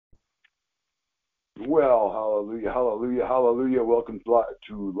Well, hallelujah, hallelujah, hallelujah. Welcome to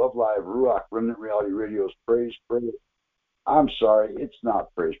Love Live Ruach Remnant Reality Radio's Praise, Pray. I'm sorry, it's not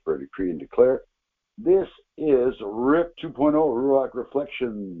Praise, Pray, Decree, and Declare. This is RIP 2.0 Ruach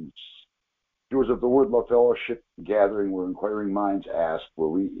Reflections. Doers of the Word Love Fellowship gathering where inquiring minds ask, were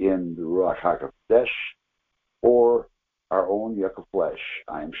we in the Ruach HaKodesh or our own Yucca flesh?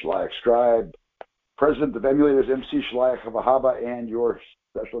 I am Shalayak Scribe, President of Emulators, MC Shalayak Havahaba, and your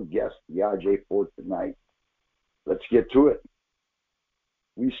special guest, Yajay, for tonight. Let's get to it.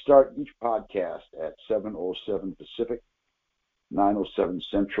 We start each podcast at 7:07 Pacific, 9:07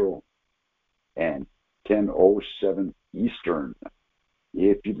 Central, and 10:07 Eastern.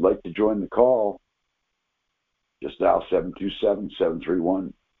 If you'd like to join the call, just dial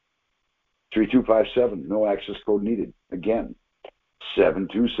 727-731-3257. No access code needed. Again,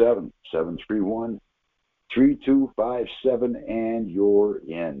 727-731-3257, and you're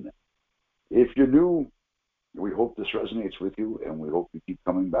in. If you're new, we hope this resonates with you, and we hope you keep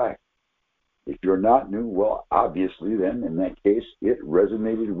coming back. If you're not new, well, obviously then, in that case, it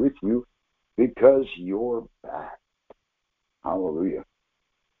resonated with you because you're back. Hallelujah.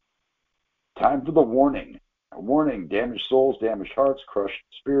 Time for the warning. A warning: damaged souls, damaged hearts, crushed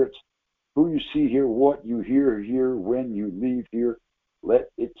spirits. Who you see here, what you hear here, when you leave here,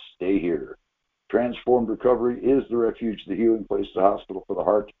 let it stay here. Transformed Recovery is the refuge, the healing place, the hospital for the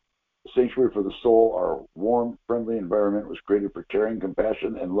heart, the sanctuary for the soul. Our warm, friendly environment was created for caring,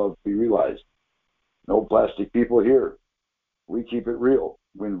 compassion, and love to be realized. No plastic people here. We keep it real.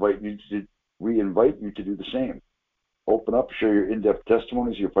 We invite you to do the same. Open up, share your in-depth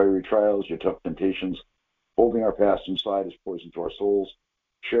testimonies, your fiery trials, your tough temptations. Holding our past inside is poison to our souls.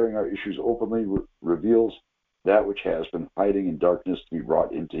 Sharing our issues openly reveals that which has been hiding in darkness to be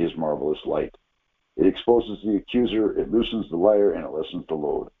brought into his marvelous light. It exposes the accuser, it loosens the liar, and it lessens the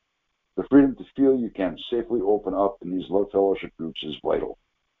load. The freedom to feel you can safely open up in these love fellowship groups is vital.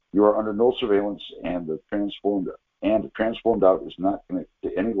 You are under no surveillance, and the transformed out is not connected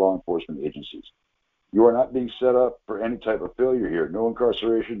to any law enforcement agencies. You are not being set up for any type of failure here. No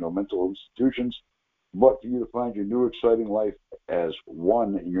incarceration, no mental institutions, but for you to find your new exciting life as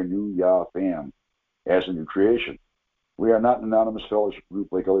one in your new Yah fam, as a new creation. We are not an anonymous fellowship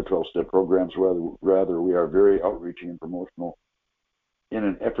group like other 12-step programs. Rather, we are very outreaching and promotional in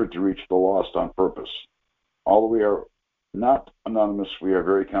an effort to reach the lost on purpose. Although we are not anonymous, we are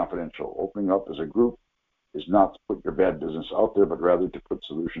very confidential. Opening up as a group is not to put your bad business out there, but rather to put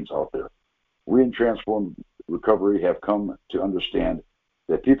solutions out there. We in Transformed Recovery have come to understand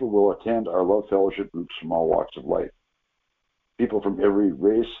that people will attend our love fellowship groups from all walks of life. People from every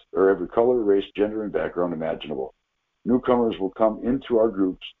race or every color, race, gender, and background imaginable. Newcomers will come into our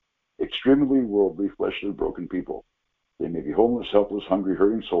groups, extremely worldly, fleshly, broken people. They may be homeless, helpless, hungry,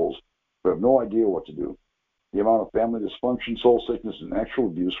 hurting souls who have no idea what to do. The amount of family dysfunction, soul sickness, and actual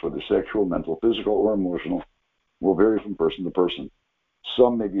abuse, whether sexual, mental, physical, or emotional, will vary from person to person.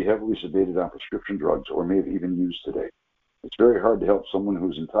 Some may be heavily sedated on prescription drugs or may have even used today. It's very hard to help someone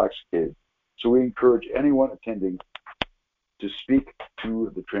who's intoxicated, so we encourage anyone attending to speak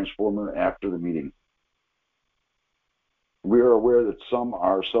to the Transformer after the meeting. We are aware that some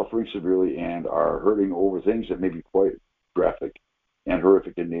are suffering severely and are hurting over things that may be quite graphic and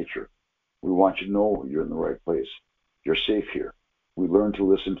horrific in nature. We want you to know you're in the right place. You're safe here. We learn to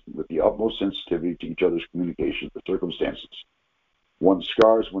listen with the utmost sensitivity to each other's communication, the circumstances. One's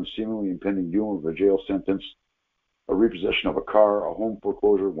scars, one's seemingly impending doom of a jail sentence, a repossession of a car, a home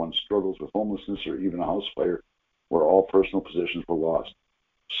foreclosure, one's struggles with homelessness, or even a house fire where all personal possessions were lost.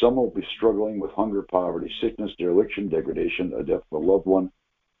 Some will be struggling with hunger, poverty, sickness, dereliction, degradation, a death of a loved one,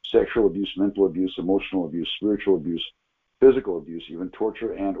 sexual abuse, mental abuse, emotional abuse, spiritual abuse, physical abuse, even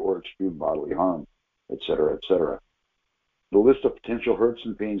torture and or extreme bodily harm, etc., etc. The list of potential hurts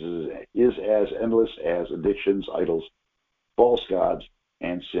and pains is as endless as addictions, idols, false gods,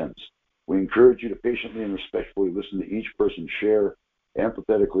 and sins. We encourage you to patiently and respectfully listen to each person share,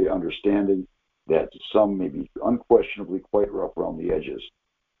 empathetically understanding that some may be unquestionably quite rough around the edges.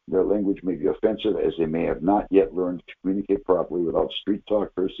 Their language may be offensive, as they may have not yet learned to communicate properly without street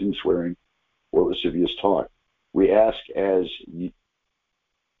talk, cursing, swearing, or lascivious talk. We ask as you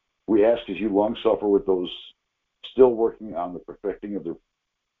long suffer with those still working on the perfecting of their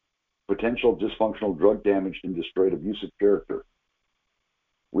potential dysfunctional, drug-damaged, and destroyed abusive character.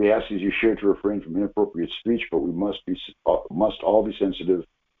 We ask as you share to refrain from inappropriate speech, but we must all be sensitive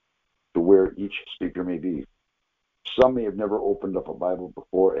to where each speaker may be. Some may have never opened up a Bible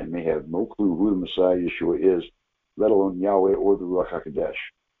before and may have no clue who the Messiah Yeshua is, let alone Yahweh or the Ruach HaKodesh.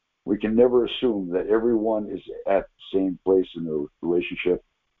 We can never assume that everyone is at the same place in their relationship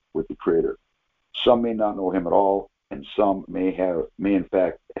with the Creator. Some may not know him at all, and some may in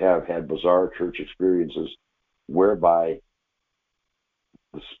fact have had bizarre church experiences whereby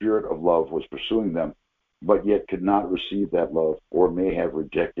the spirit of love was pursuing them, but yet could not receive that love, or may have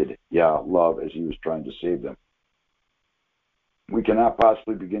rejected love as he was trying to save them. We cannot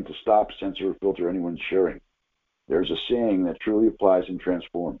possibly begin to stop, censor, or filter anyone's sharing. There's a saying that truly applies and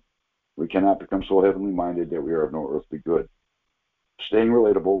transforms. We cannot become so heavenly minded that we are of no earthly good. Staying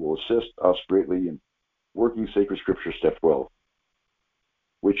relatable will assist us greatly in working Sacred Scripture Step 12,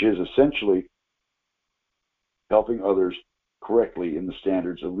 which is essentially helping others correctly in the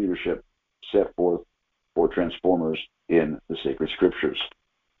standards of leadership set forth for transformers in the Sacred Scriptures.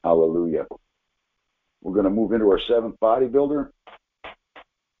 Hallelujah. We're going to move into our seventh bodybuilder,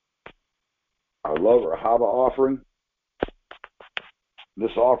 our love or Hava offering.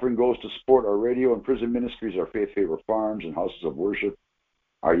 This offering goes to support our radio and prison ministries, our Faith Favor Farms and houses of worship,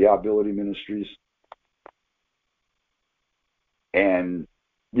 our Yahability ministries. And,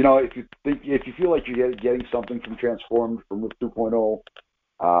 you know, if you feel like you're getting something from Transformed, from Ruth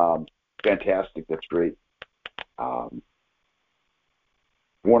 2.0, fantastic, that's great. One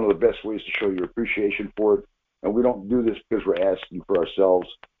of the best ways to show your appreciation for it, and we don't do this because we're asking for ourselves.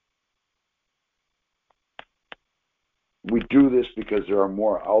 We do this because there are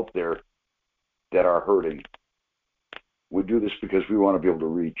more out there that are hurting. We do this because we want to be able to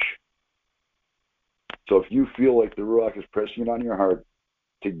reach. So if you feel like the Ruach is pressing it on your heart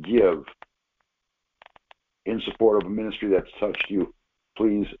to give in support of a ministry that's touched you,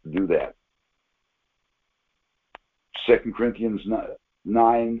 please do that. 2 Corinthians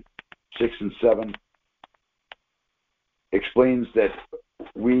 9, 6, and 7 explains that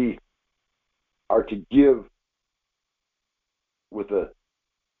we are to give with a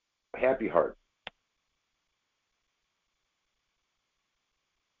happy heart,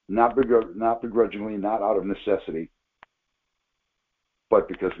 not begrudgingly, not out of necessity, but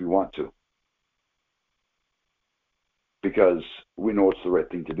because we want to, because we know it's the right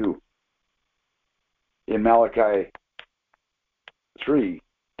thing to do. In Malachi 3,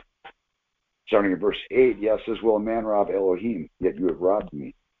 starting at verse 8, yes, says, will a man rob Elohim? Yet you have robbed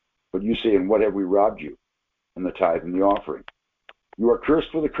me. But you say, in what have we robbed you? In the tithe and the offering. You are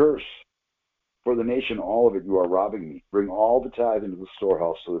cursed with a curse. For the nation, all of it, you are robbing me. Bring all the tithe into the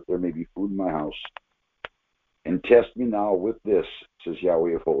storehouse, so that there may be food in my house. And test me now with this, says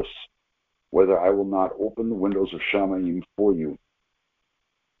Yahweh of hosts, whether I will not open the windows of Shamayim for you,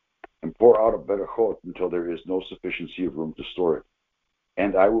 and pour out a berachot until there is no sufficiency of room to store it.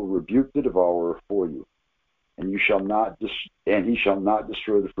 And I will rebuke the devourer for you, and he shall not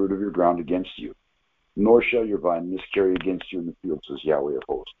destroy the fruit of your ground against you, nor shall your vine miscarry against you in the field, says Yahweh of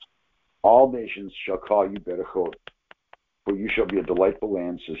hosts. All nations shall call you berachot, for you shall be a delightful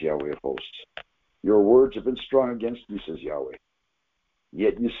land, says Yahweh of hosts. Your words have been strong against me, says Yahweh.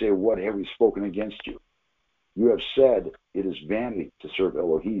 Yet you say, what have we spoken against you? You have said, it is vanity to serve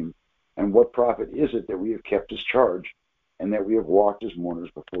Elohim, and what profit is it that we have kept his charge, and that we have walked as mourners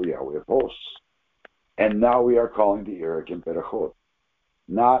before Yahweh of hosts? And now we are calling the arrogant berachot.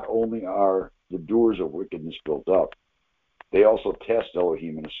 Not only are the doers of wickedness built up, they also test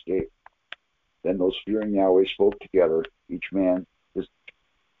Elohim and escape. Then those fearing Yahweh spoke together, each man his,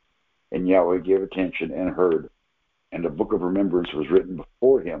 and Yahweh gave attention and heard, and a book of remembrance was written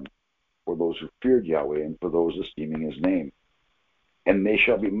before him for those who feared Yahweh and for those esteeming his name. And they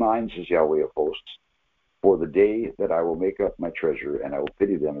shall be mine, says Yahweh of hosts, for the day that I will make up my treasure, and I will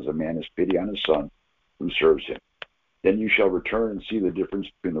pity them as a man has pity on his son who serves him. Then you shall return and see the difference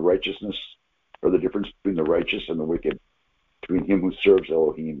between the righteous and the wicked, between him who serves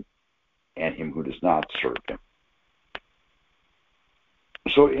Elohim and him who does not serve him.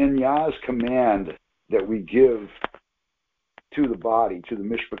 So in Yah's command that we give to the body, to the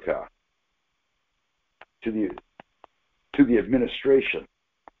mishpachah, to the administration,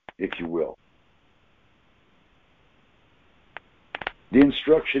 if you will, the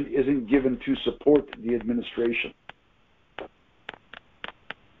instruction isn't given to support the administration.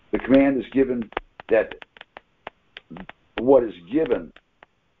 The command is given that what is given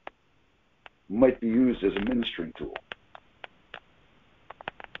might be used as a ministering tool,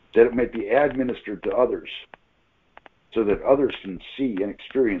 that it might be administered to others, so that others can see and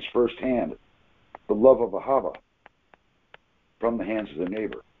experience firsthand the love of Ahava from the hands of their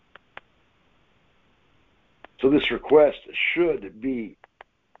neighbor. So this request should be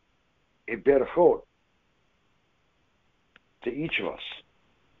a berachot to each of us,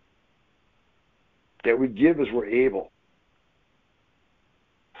 that we give as we're able.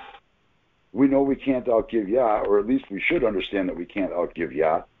 We know we can't outgive Yah, or at least we should understand that we can't outgive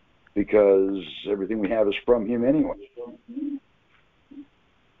Yah, because everything we have is from him anyway.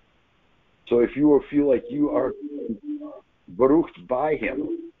 So if you feel like you are baruched by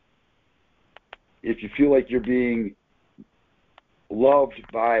him, if you feel like you're being loved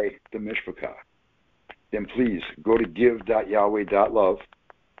by the Mishpachah, then please go to give.yahweh.love.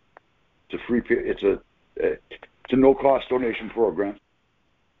 It's a free. It's a no-cost donation program.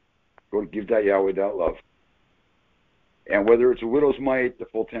 Go to give.yahweh.love. And whether it's a widow's mite, the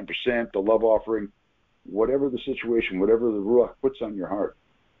full 10%, the love offering, whatever the situation, whatever the Ruach puts on your heart,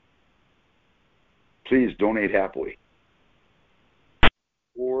 please donate happily.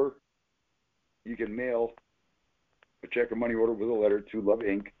 Or you can mail a check or money order with a letter to Love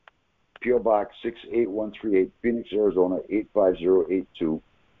Inc., P.O. Box 68138, Phoenix, Arizona 85082.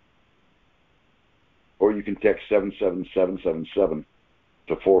 Or you can text 77777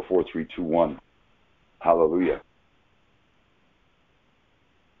 to 44321. Hallelujah.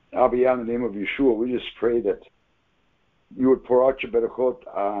 Abba, in the name of Yeshua, we just pray that you would pour out your berachot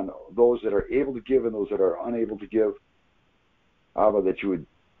on those that are able to give and those that are unable to give. Abba, that you would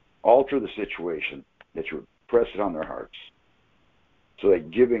alter the situation, that you would press it on their hearts, so that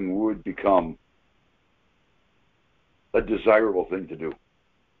giving would become a desirable thing to do.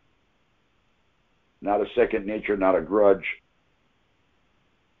 Not a second nature, not a grudge,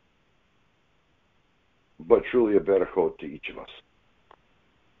 but truly a berachot to each of us.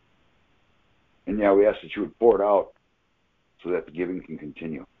 And yeah, we ask that you would pour it out so that the giving can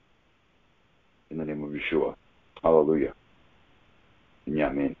continue. In the name of Yeshua. Hallelujah. And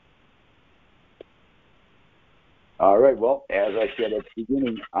Yamin. All right, well, as I said at the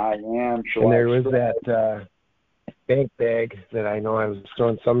beginning, I am Shalai. And there was that bank bag that I know I was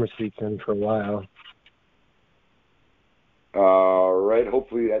throwing some receipts in for a while. All right,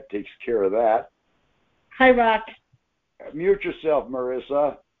 hopefully that takes care of that. Hi, Rock. Mute yourself,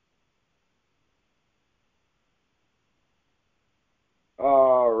 Marissa.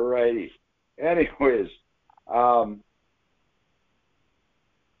 All righty. Anyways, I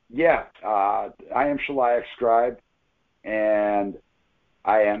am Shaliach Scribe, and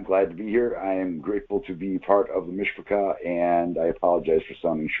I am glad to be here. I am grateful to be part of the Mishpachah, and I apologize for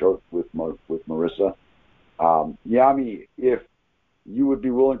sounding short with Marissa. Yami, if you would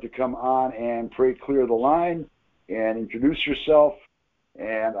be willing to come on and pray clear the line and introduce yourself,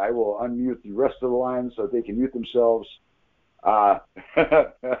 and I will unmute the rest of the line so they can mute themselves.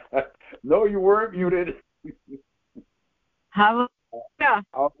 No, you weren't muted. Hallelujah.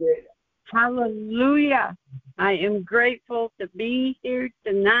 Okay. Hallelujah. I am grateful to be here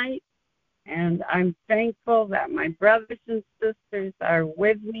tonight, and I'm thankful that my brothers and sisters are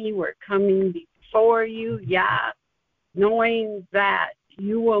with me. We're coming before you, Yah, knowing that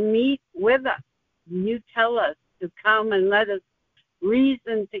you will meet with us. You tell us to come and let us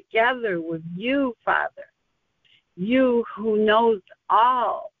reason together with you, Father. You who knows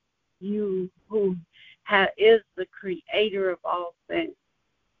all, you who is the creator of all things.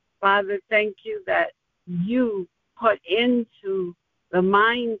 Father, thank you that you put into the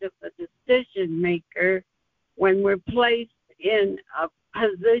mind of the decision maker when we're placed in a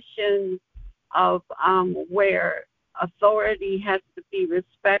position of where authority has to be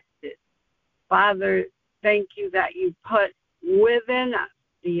respected. Father, thank you that you put within us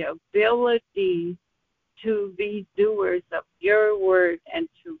the ability to be doers of your word and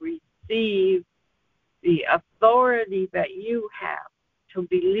to receive the authority that you have to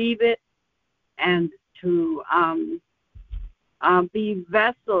believe it and to be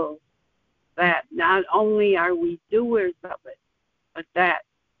vessels that not only are we doers of it, but that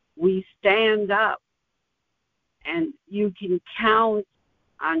we stand up and you can count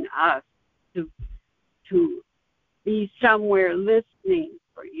on us to be somewhere listening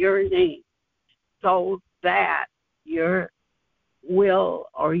for your name, so that your will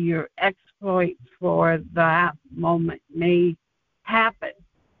or your exploit for that moment may happen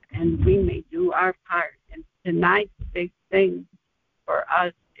and we may do our part. And tonight's big thing for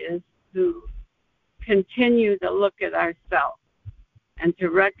us is to continue to look at ourselves and to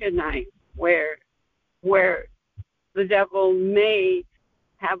recognize where the devil may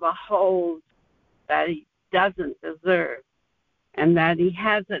have a hold that he doesn't deserve, and that he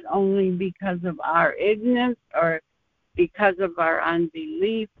has it only because of our ignorance or because of our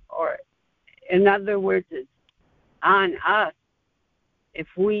unbelief, or in other words, it's on us if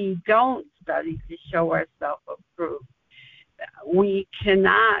we don't study to show ourselves approved. We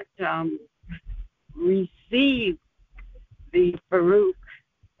cannot receive the Baruch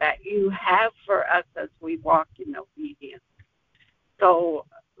that you have for us as we walk in obedience. So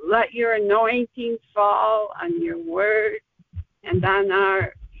let your anointing fall on your word and on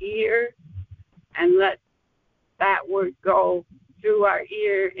our ear, and let that word go through our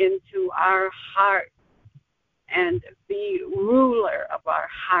ear into our heart and be ruler of our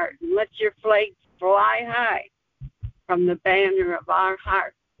heart. And let your flags fly high from the banner of our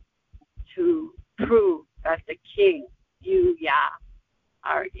heart to prove that the King, you, Yah,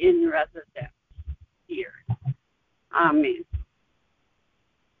 are in residence here. Amen.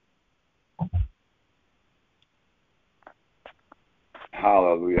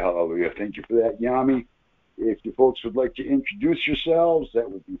 Hallelujah, hallelujah. Thank you for that, Yami. If you folks would like to introduce yourselves, that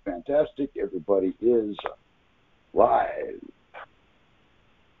would be fantastic. Everybody is live.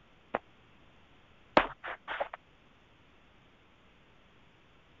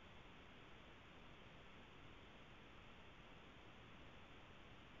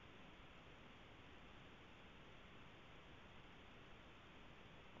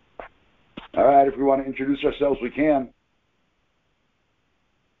 All right, if we want to introduce ourselves, we can.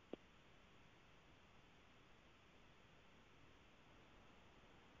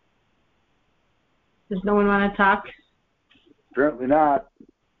 Does no one want to talk? Apparently not.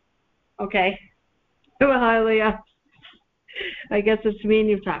 Okay. Well, hallelujah. I guess it's me and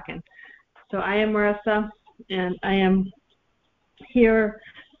you talking. So I am Marissa, and I am here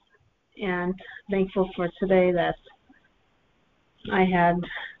and thankful for today that I had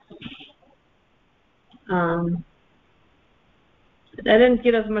I didn't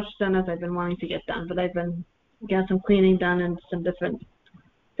get as much done as I've been wanting to get done, but I've been got some cleaning done and some different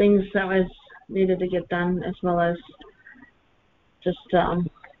things that was needed to get done, as well as just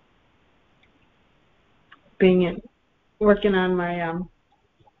working on my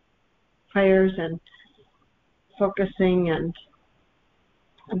prayers and focusing, and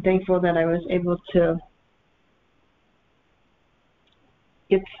I'm thankful that I was able to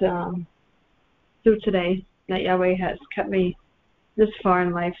get through today, that Yahweh has kept me this far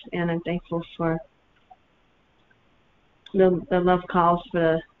in life, and I'm thankful for the love calls for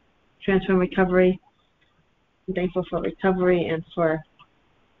the Transform Recovery. I'm thankful for recovery and for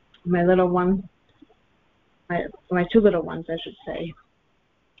my little one, my two little ones, I should say,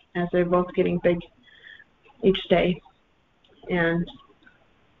 as they're both getting big each day, and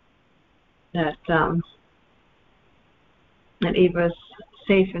that Eva's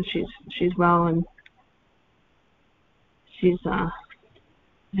safe and she's well, and she's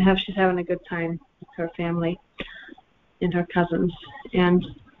having a good time with her family and her cousins, and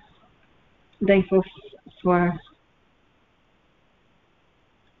thankful for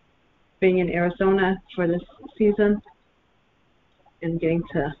being in Arizona for this season and getting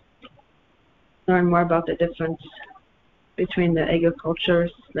to learn more about the difference between the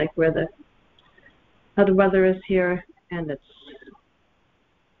agricultures, like how the weather is here, and it's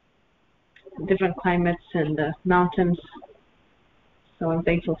different climates and the mountains. So I'm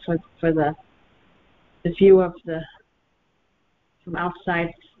thankful for the view of from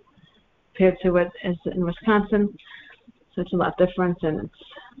outside compared to what is in Wisconsin. So it's a lot different, and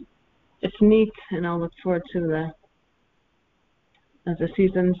it's neat, and I'll look forward to the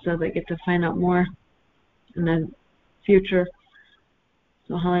seasons so they get to find out more in the future.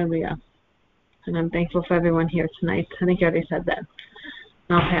 So hallelujah. And I'm thankful for everyone here tonight. I think I already said that.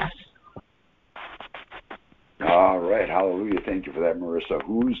 I'll pass. All right, hallelujah. Thank you for that, Marissa.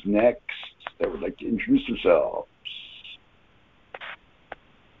 Who's next that would like to introduce themselves?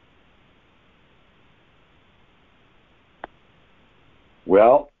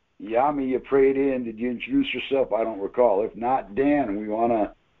 Well, Yami, you prayed in. Did you introduce yourself? I don't recall. If not, Dan, we want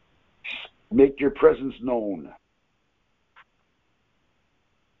to make your presence known.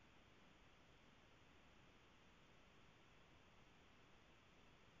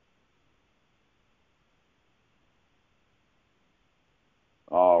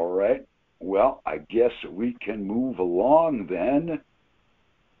 All right. Well, I guess we can move along then.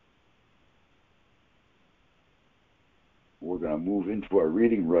 We're going to move into our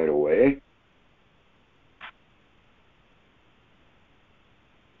reading right away,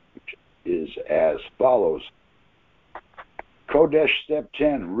 which is as follows. Kodesh Step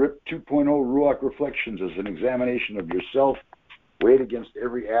 10, RIP 2.0 Ruach Reflections is an examination of yourself, weighed against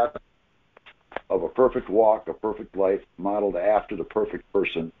every aspect of a perfect walk, a perfect life, modeled after the perfect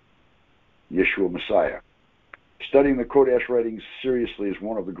person, Yeshua Messiah. Studying the Kodesh writings seriously is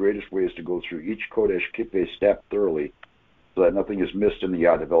one of the greatest ways to go through each Kodesh Kippeh step thoroughly, so that nothing is missed in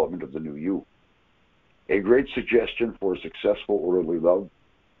the development of the new you. A great suggestion for a successful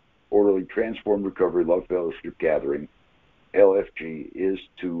orderly transformed recovery love fellowship gathering, LFG, is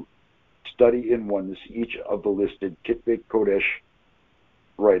to study in oneness each of the listed Kippeh Kodesh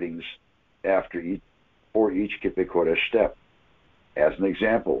writings for each Kippeh Kodesh step. As an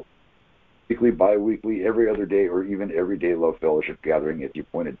example, weekly, bi-weekly, every other day, or even every day Love Fellowship gathering at the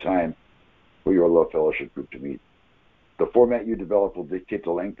appointed time for your Love Fellowship group to meet. The format you develop will dictate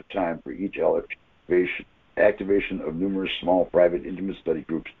the length of time for each activation of numerous small, private, intimate study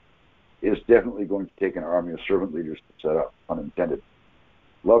groups is definitely going to take an army of servant leaders to set up, unintended.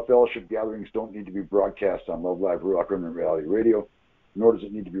 Love Fellowship gatherings don't need to be broadcast on Love Live Rock Remnant Reality Radio, nor does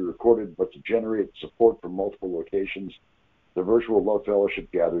it need to be recorded, but to generate support from multiple locations, the virtual Love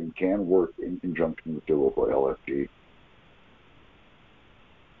Fellowship gathering can work in conjunction with your local LFG.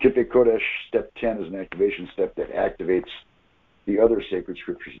 Kippeh Kodesh Step 10 is an activation step that activates the other sacred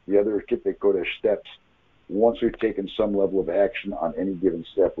scriptures. The other Kippeh Kodesh steps, once we've taken some level of action on any given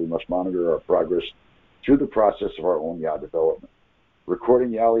step, we must monitor our progress through the process of our own Yah development.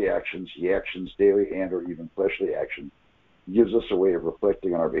 Recording Yahweh actions, Ye-actions, daily and or even fleshly action, gives us a way of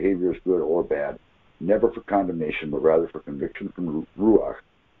reflecting on our behaviors, good or bad, never for condemnation, but rather for conviction from Ruach.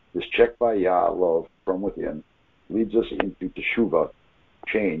 This check by Yah, love from within, leads us into Teshuvah,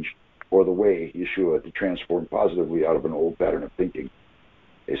 change, or the way, Yeshua, to transform positively out of an old pattern of thinking,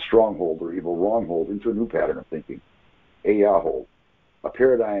 a stronghold or evil wronghold, into a new pattern of thinking, a Yahhold. A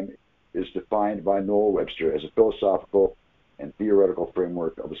paradigm is defined by Noah Webster as a philosophical and theoretical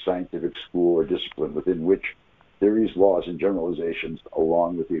framework of a scientific school or discipline within which theories, laws, and generalizations,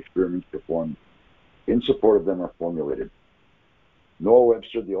 along with the experiments performed in support of them, are formulated. Noah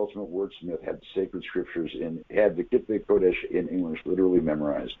Webster, the ultimate wordsmith, had the sacred scriptures had the Kippeh Kodesh in English literally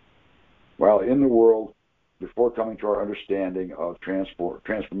memorized. While in the world, before coming to our understanding of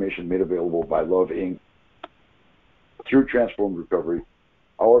transformation made available by Love Inc. through Transformed Recovery,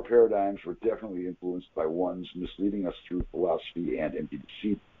 our paradigms were definitely influenced by ones misleading us through philosophy and empty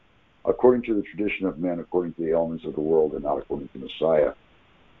deceit, according to the tradition of men, according to the elements of the world, and not according to Messiah,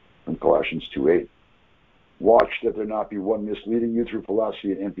 from Colossians 2:8. Watch that there not be one misleading you through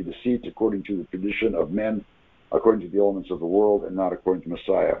philosophy and empty deceit, according to the tradition of men, according to the elements of the world, and not according to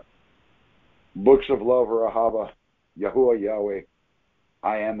Messiah. Books of love or Ahava, Yahuwah Yahweh,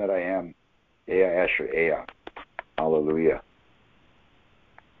 I am that I am, Ea Asher Ea. Hallelujah.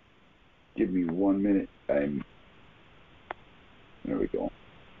 Give me 1 minute. There we go.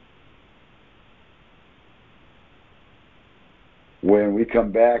 When we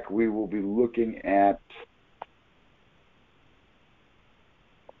come back, we will be looking at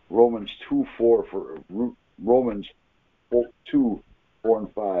Romans 2:4 for Romans 2:4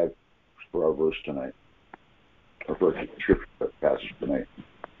 and 5 for our verse tonight, or for our scripture passage tonight.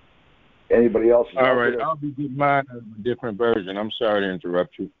 Anybody else? All right, I'll be getting mine in a different version. I'm sorry to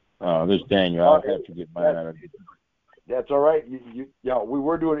interrupt you. This is Daniel. I'll have to get mine out of it. That's all right. We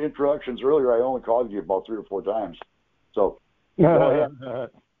were doing introductions earlier. I only called you about 3 or 4 times. So go ahead.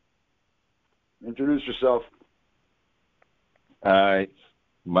 Introduce yourself. All right.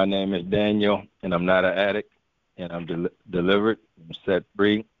 My name is Daniel, and I'm not an addict, and I'm delivered, I'm set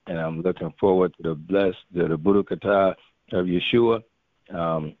free, and I'm looking forward to the Buddha Kata of Yeshua,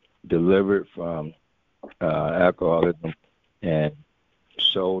 delivered from alcoholism and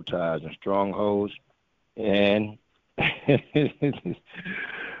soul ties and strongholds. And I'm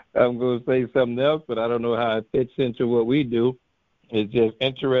going to say something else, but I don't know how it fits into what we do. It's just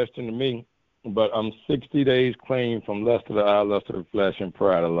interesting to me. But I'm 60 days clean from lust of the eye, lust of the flesh, and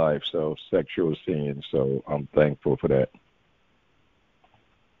pride of life, so sexual sin. So I'm thankful for that.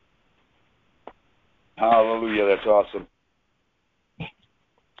 Hallelujah. That's awesome.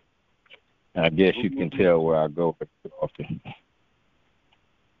 I guess you can tell where I go often.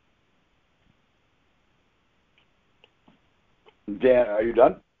 Dan, are you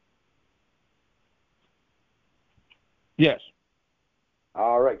done? Yes.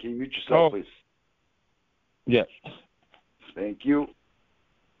 All right. Can you mute yourself, please? Yes. Thank you.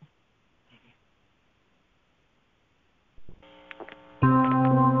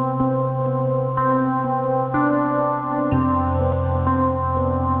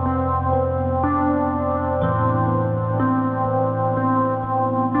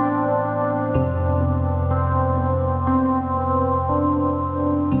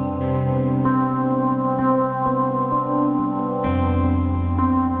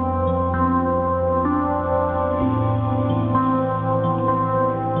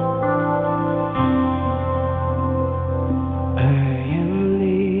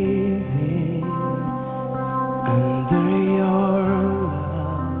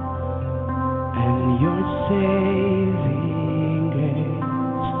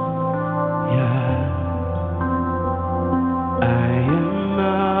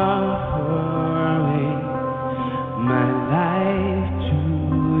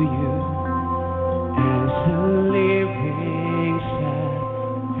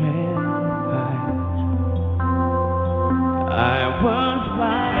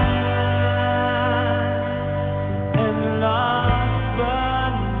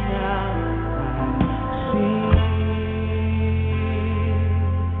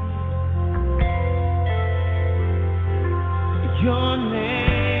 Your name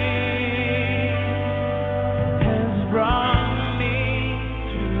has brought me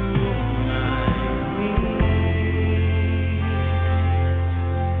to my knees.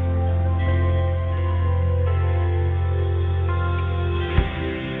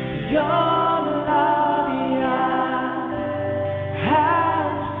 Your love,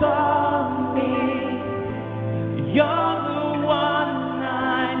 has taught me. You're the one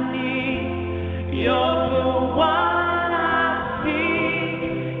I need. You're the one I see.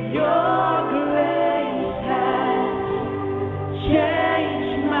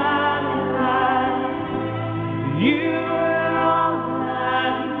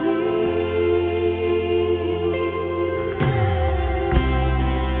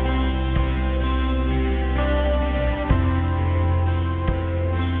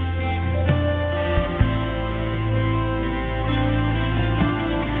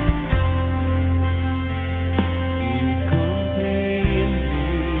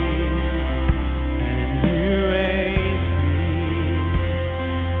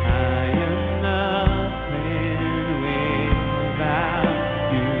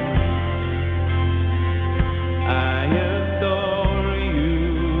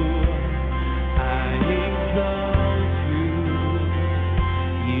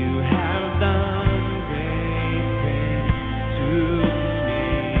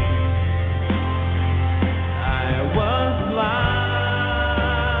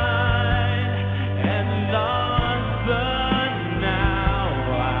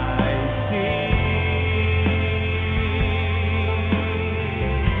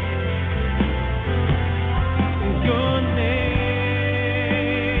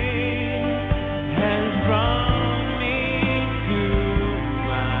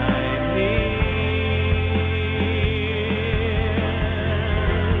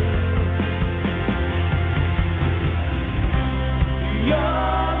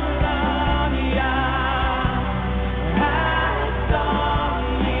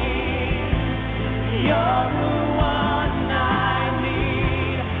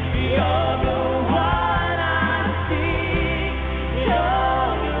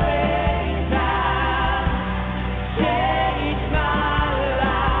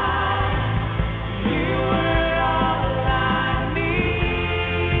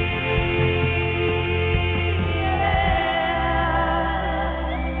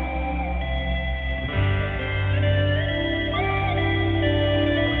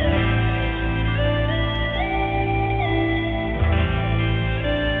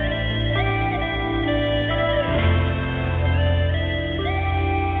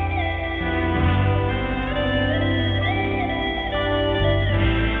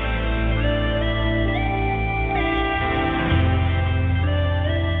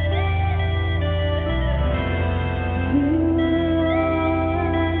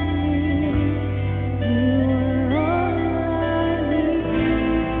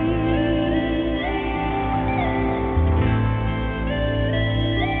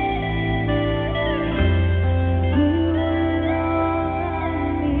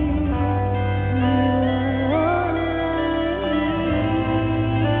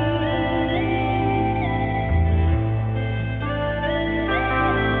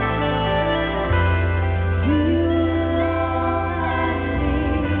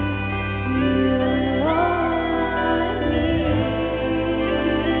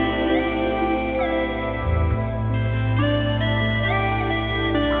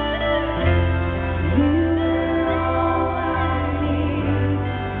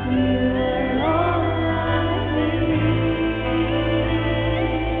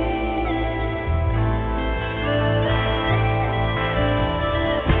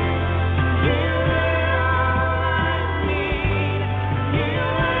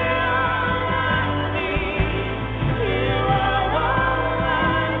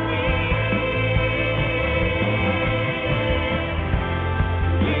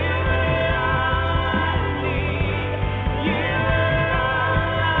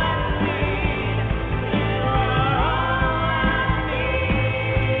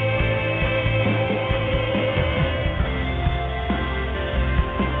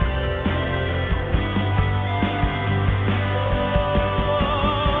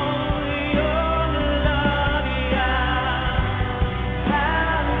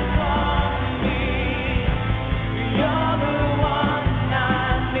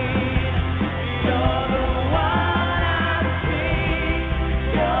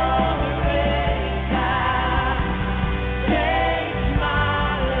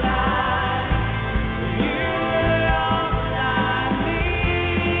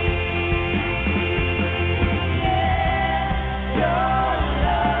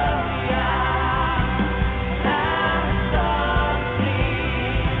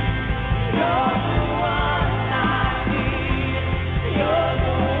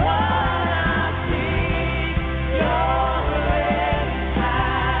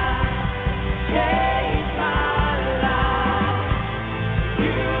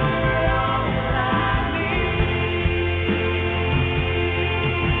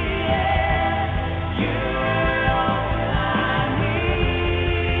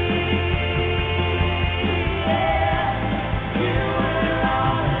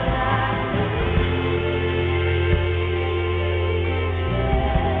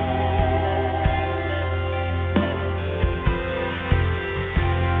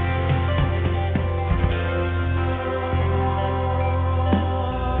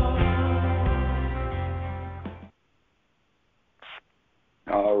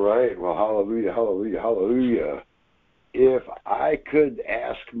 All right. Well, hallelujah, hallelujah, hallelujah. If I could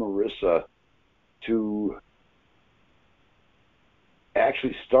ask Marissa to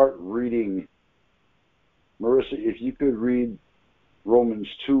actually start reading, Marissa, if you could read Romans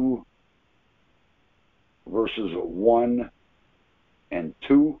 2, verses 1 and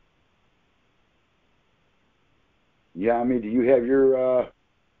 2. Yami, do you have your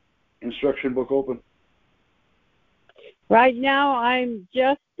instruction book open? Right now, I'm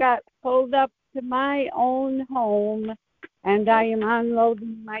just got pulled up to my own home, and I am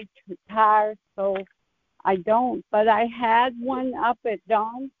unloading my car, so I don't. But I had one up at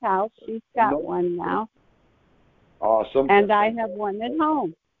Dawn's house. She's got one now. Awesome. And I have one at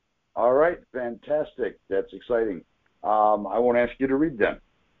home. All right, fantastic. That's exciting. I won't ask you to read them.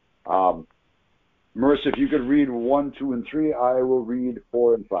 Marissa, if you could read 1, 2, and 3, I will read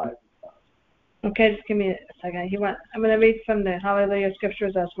 4 and 5. Okay, just give me a second. I'm going to read from the Hallelujah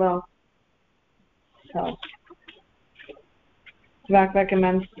Scriptures as well. So, Zach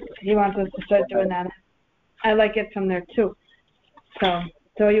recommends, he wants us to start doing that. I like it from there too. So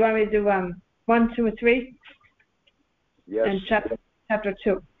you want me to do 1, 2, and 3? Yes. And chapter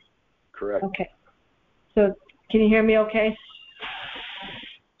 2. Correct. Okay. So, can you hear me okay?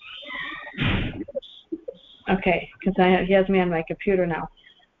 Yes. Okay, because he has me on my computer now.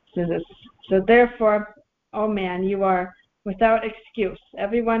 So therefore, O man, you are without excuse.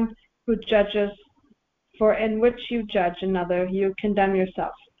 Everyone who judges, for in which you judge another, you condemn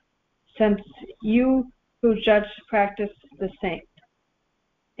yourself, since you who judge practice the same.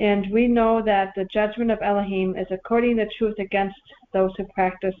 And we know that the judgment of Elohim is according to truth against those who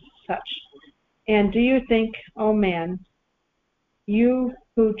practice such. And do you think, O man, you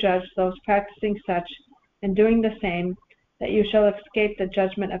who judge those practicing such and doing the same, that you shall escape the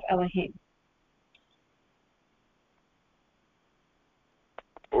judgment of Elohim?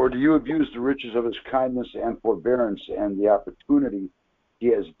 Or do you abuse the riches of his kindness and forbearance and the opportunity he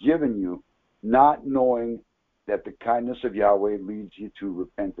has given you, not knowing that the kindness of Yahweh leads you to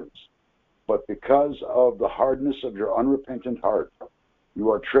repentance? But because of the hardness of your unrepentant heart, you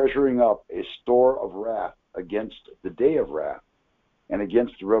are treasuring up a store of wrath against the day of wrath and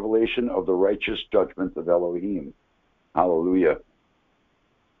against the revelation of the righteous judgment of Elohim. Hallelujah.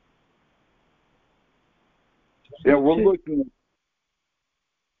 You know,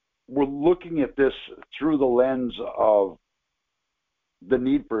 we're looking at this through the lens of the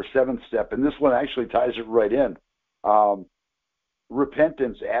need for a seventh step, and this one actually ties it right in.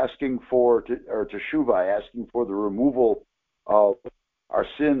 Repentance, asking for, or teshuvah, asking for the removal of our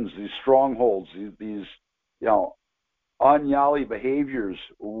sins, these strongholds, these unyali behaviors,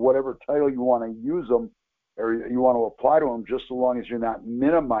 whatever title you want to use them, or you want to apply to them, just so long as you're not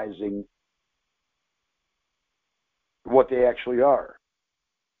minimizing what they actually are.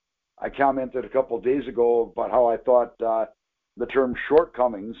 I commented a couple of days ago about how I thought the term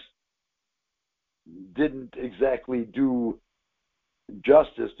shortcomings didn't exactly do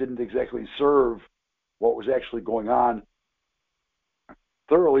justice, didn't exactly serve what was actually going on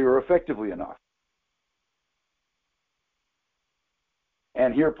thoroughly or effectively enough.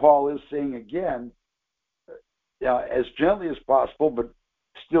 And here Paul is saying again, as gently as possible, but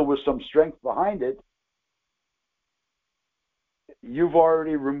still with some strength behind it, you've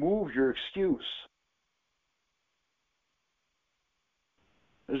already removed your excuse.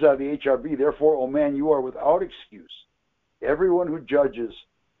 This is out of the HRB. Therefore, O man, you are without excuse. Everyone who judges,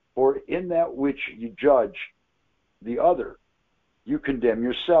 for in that which you judge the other, you condemn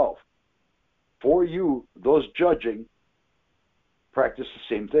yourself. For you, those judging, practice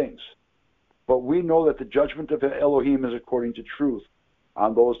the same things. But we know that the judgment of Elohim is according to truth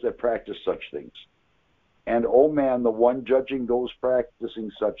on those that practice such things. And, O man, the one judging those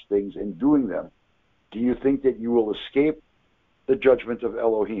practicing such things and doing them, do you think that you will escape the judgment of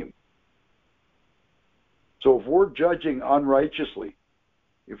Elohim? So if we're judging unrighteously,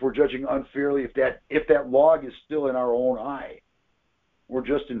 if we're judging unfairly, if that log is still in our own eye, we're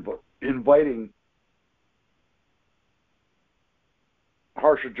just inviting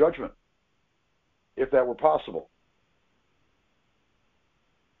harsher judgment, if that were possible.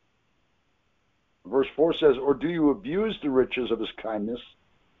 Verse 4 says, or do you abuse the riches of his kindness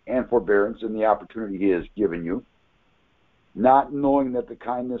and forbearance and the opportunity he has given you, not knowing that the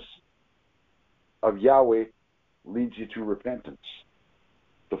kindness of Yahweh leads you to repentance?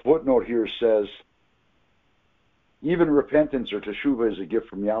 The footnote here says, even repentance or teshuvah is a gift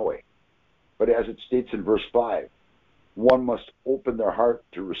from Yahweh. But as it states in verse 5, one must open their heart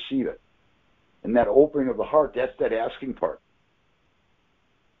to receive it. And that opening of the heart, that's that asking part.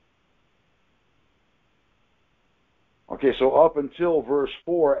 Okay, so up until verse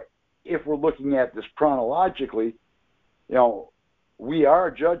 4, if we're looking at this chronologically, we are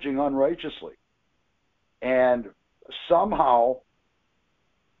judging unrighteously. And somehow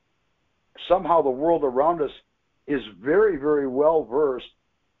the world around us is very, very well versed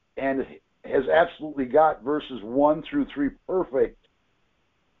and has absolutely got verses 1 through 3 perfect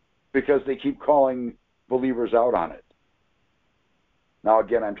because they keep calling believers out on it. Now,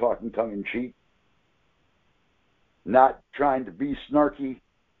 again, I'm talking tongue-in-cheek, not trying to be snarky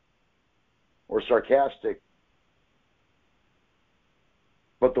or sarcastic,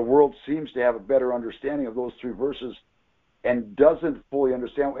 but the world seems to have a better understanding of those 3 verses and doesn't fully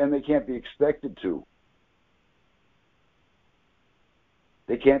understand, and they can't be expected to.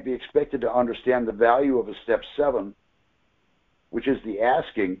 They can't be expected to understand the value of a step 7, which is the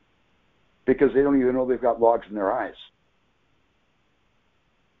asking, because they don't even know they've got logs in their eyes.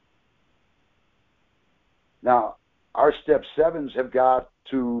 Now, our step 7s have got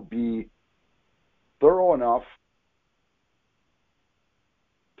to be thorough enough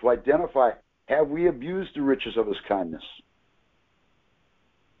to identify, have we abused the riches of his kindness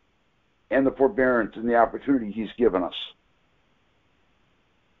and the forbearance and the opportunity he's given us?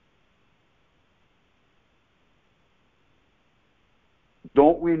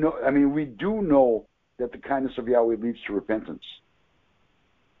 Don't we know? I mean, we do know that the kindness of Yahweh leads to repentance.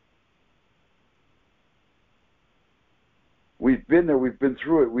 We've been there. We've been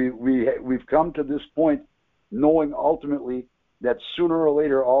through it. We've come to this point knowing ultimately that sooner or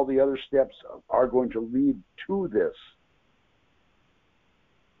later all the other steps are going to lead to this.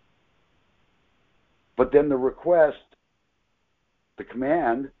 But then the request, the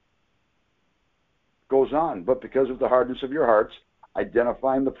command, goes on. But because of the hardness of your hearts,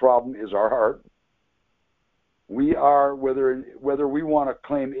 identifying the problem is our heart. We are, whether we want to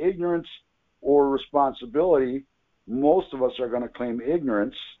claim ignorance or responsibility, most of us are going to claim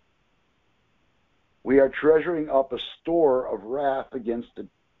ignorance. We are treasuring up a store of wrath against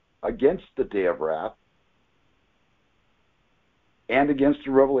the day of wrath and against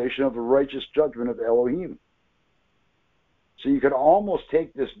the revelation of the righteous judgment of Elohim. So you could almost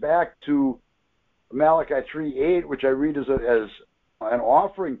take this back to Malachi 3:8, which I read as an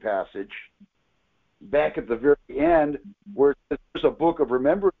offering passage, back at the very end, where there's a book of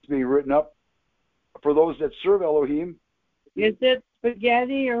remembrance being written up for those that serve Elohim. Is it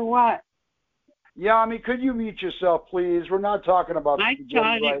spaghetti or what? Yeah, I mean, could you mute yourself, please? We're not talking about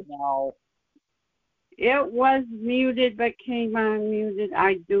spaghetti right now. It was muted, but came on muted.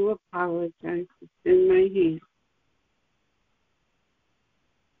 I do apologize. It's in my hand.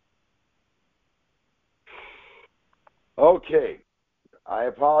 Okay. I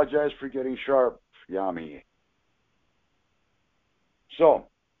apologize for getting sharp, Yami. So,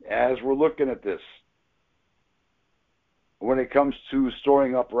 as we're looking at this, when it comes to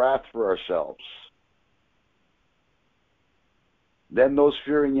storing up wrath for ourselves, then those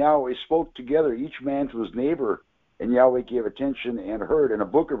fearing Yahweh spoke together, each man to his neighbor, and Yahweh gave attention and heard, and a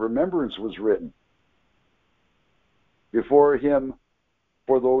book of remembrance was written before him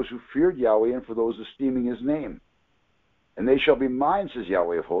for those who feared Yahweh and for those esteeming his name. And they shall be mine, says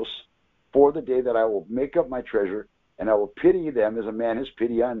Yahweh of hosts, for the day that I will make up my treasure, and I will pity them as a man has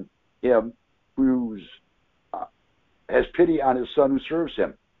pity on him who has pity on his son who serves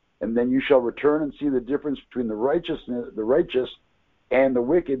him. And then you shall return and see the difference between the righteous and the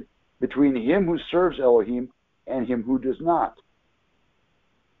wicked, between him who serves Elohim and him who does not.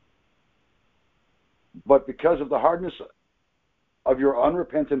 But because of the hardness of your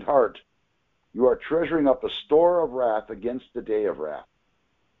unrepentant heart, you are treasuring up a store of wrath against the day of wrath,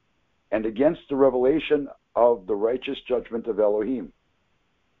 and against the revelation of the righteous judgment of Elohim.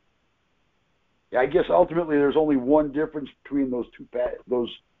 I guess ultimately there's only one difference between those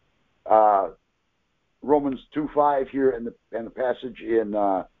Romans 2:5 here and the passage in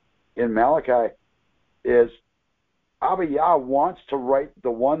Malachi is Abba Yah wants to write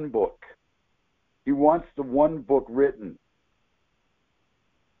the one book. He wants the one book written.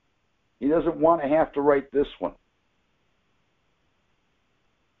 He doesn't want to have to write this one.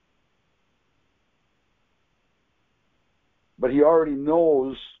 But he already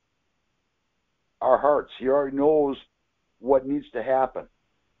knows our hearts. He already knows what needs to happen.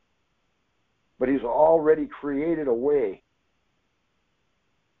 But he's already created a way,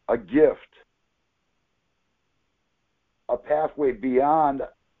 a gift, a pathway beyond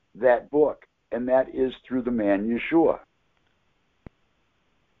that book, and that is through the man Yeshua.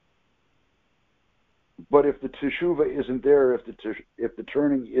 But if the teshuvah isn't there, if the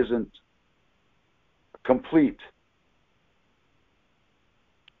turning isn't complete,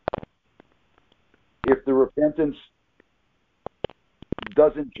 if the repentance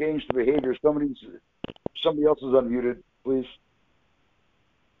doesn't change the behavior. Somebody else is unmuted, please.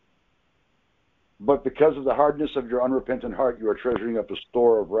 But because of the hardness of your unrepentant heart, you are treasuring up a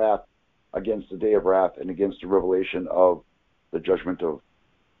store of wrath against the day of wrath and against the revelation of the judgment of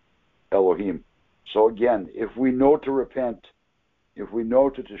Elohim. So again, if we know to repent, if we know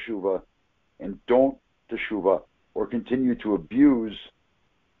to teshuvah and don't teshuvah or continue to abuse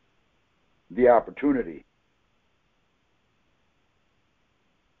the opportunity,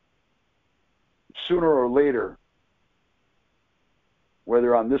 sooner or later,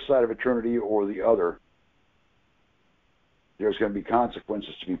 whether on this side of eternity or the other, there's going to be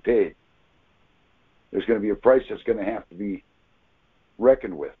consequences to be paid. There's going to be a price that's going to have to be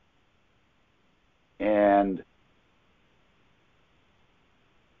reckoned with. And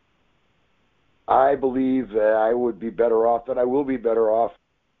I believe that I would be better off, that I will be better off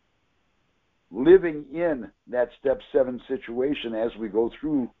living in that step 7 situation as we go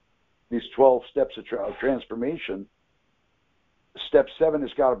through these 12 steps of transformation. Step 7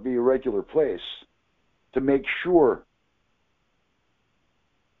 has got to be a regular place to make sure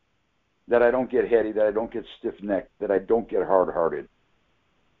that I don't get heady, that I don't get stiff-necked, that I don't get hard-hearted,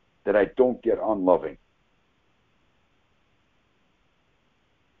 that I don't get unloving.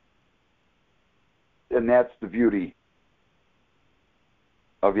 And that's the beauty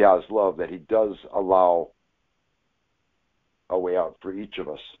of Yah's love, that he does allow a way out for each of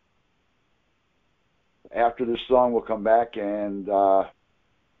us. After this song, we'll come back, and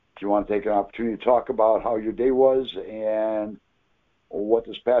if you want to take an opportunity to talk about how your day was and what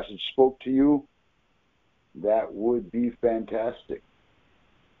this passage spoke to you, that would be fantastic.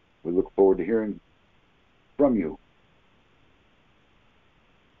 We look forward to hearing from you.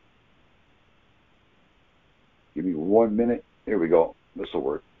 Give me 1 minute. Here we go. This will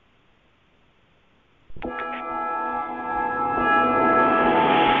work.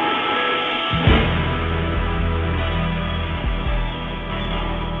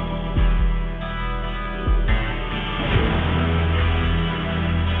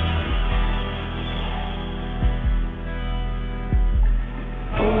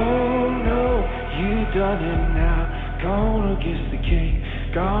 Done it now, gone against the king,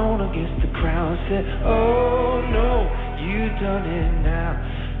 gone against the crown. Said, oh no, you done it now,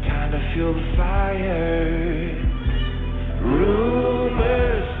 time to feel the fire.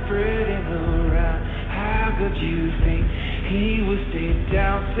 Rumors spreading around, how could you think he would stay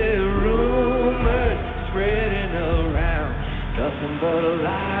down? Said, rumors spreading around, nothing but a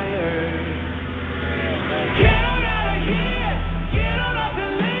liar. Get on out of here, get on up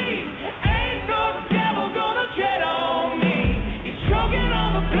and leave. Ain't no devil gonna tread on me. He's choking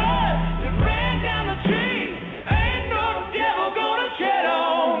on the blood that ran down the tree. Ain't no devil gonna tread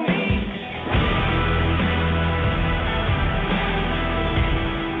on me.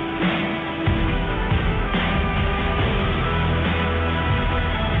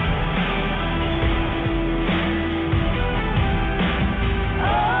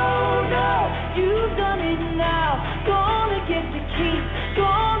 Oh no, you've done it now. Gonna get the key,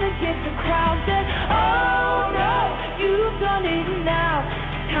 gonna get the crown. Said, oh no, you've done it now.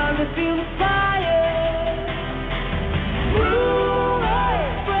 Time to feel the fire.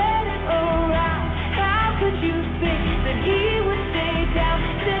 Rumors spreading around. How could you think that he would stay down?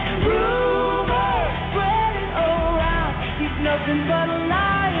 Said, rumors spreading around. He's nothing but a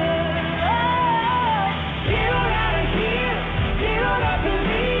liar. Oh, get on out of here, get on up and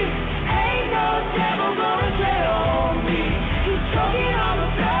leave. Ain't no devil gonna tread on me. He's choking on the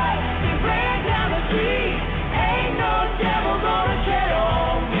blood that ran down the tree. Ain't no devil gonna tread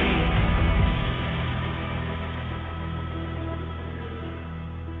on me.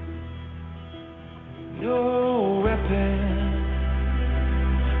 No weapon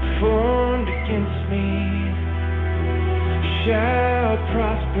formed against me shall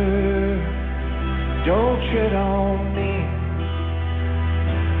prosper. Don't tread on me.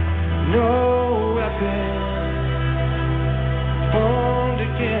 No weapon formed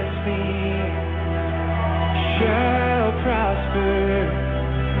against me shall prosper.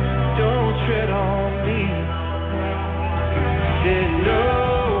 Don't tread on me. There's no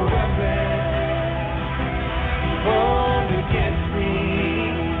weapon formed against me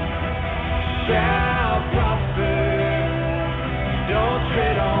shall prosper. Don't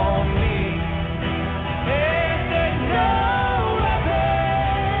tread on me. There's no weapon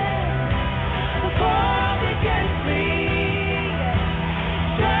formed against me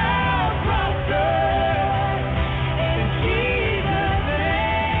shall prosper. In Jesus'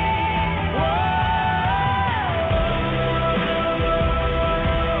 name. Whoa.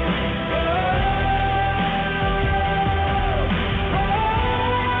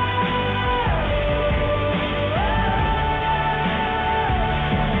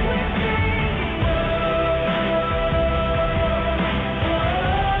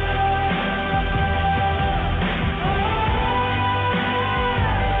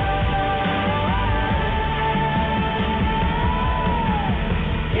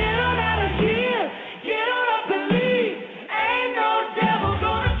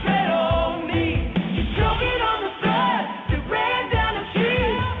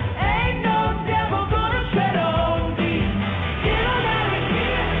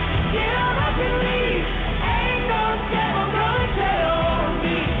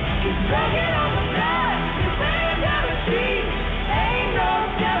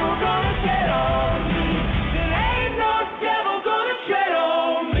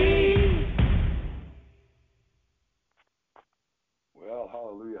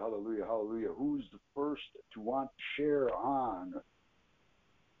 want to share on,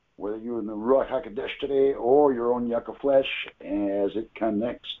 whether you're in the Ruach HaKodesh today or your own Yucca Flesh, as it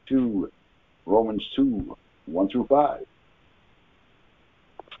connects to Romans 2, 1 through 5.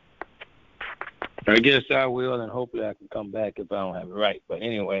 I guess I will, and hopefully I can come back if I don't have it right. But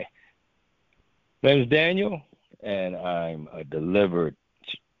anyway, my name is Daniel, and I'm a delivered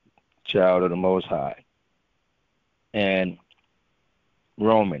child of the Most High. And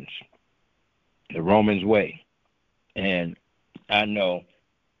Romans, the Romans way. And I know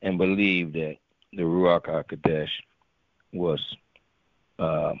and believe that the Ruach HaKodesh was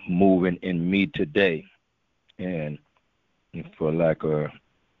moving in me today. And for lack of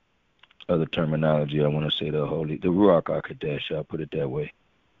other terminology, I want to say the Ruach HaKodesh, I'll put it that way,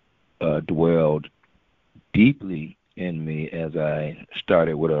 dwelled deeply in me as I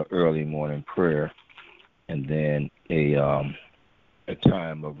started with an early morning prayer and then a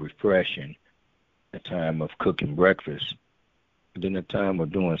time of refreshing, a time of cooking breakfast, and then a time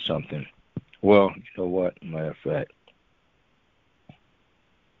of doing something. Well, you know what? Matter of fact,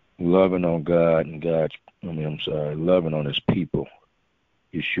 loving on God and loving on his people.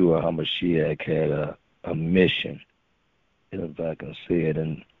 Yeshua HaMashiach had a mission, if I can say it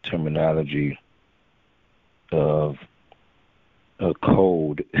in terminology of a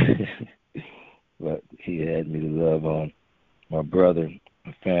code, but he had me to love on my brother,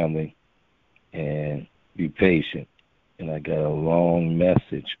 my family, and be patient. And I got a long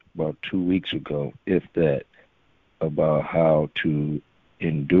message about 2 weeks ago, if that, about how to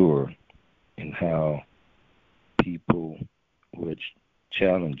endure and how people with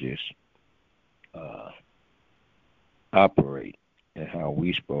challenges operate and how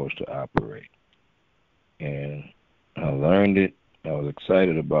we supposed to operate. And I learned it. I was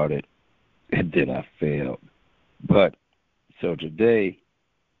excited about it, and then I failed. But so today,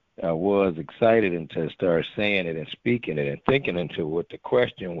 I was excited until I started saying it and speaking it and thinking into what the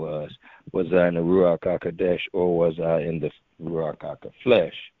question was I in the Ruach HaKodesh or was I in the Ruach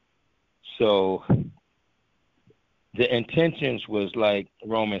HaKodesh? So the intentions was like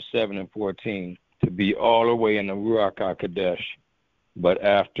Romans 7 and 14, to be all the way in the Ruach HaKodesh, but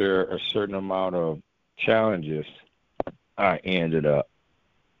after a certain amount of challenges, I ended up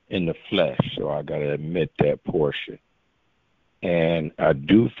in the flesh. So I got to admit that portion. And I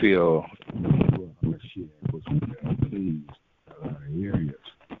do feel Mashiach was well pleased in a lot of areas,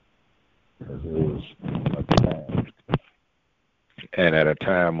 because it was a time, and at a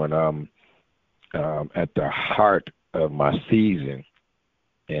time when I'm at the heart of my season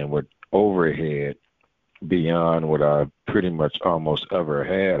and with overhead beyond what I pretty much almost ever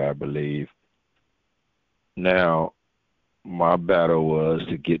had, I believe. Now, my battle was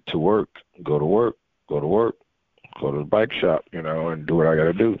to get to work, go to the bike shop, and do what I got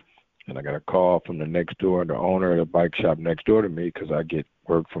to do. And I got a call from the next door, the owner of the bike shop next door to me, because I get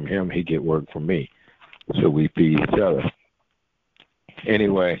work from him, he get work from me. So we feed each other.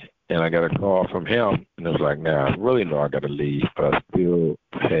 Anyway, and I got a call from him, and it was like, now I really know I got to leave, but I still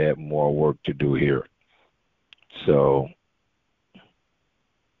had more work to do here. So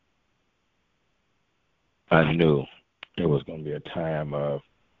I knew it was going to be a time of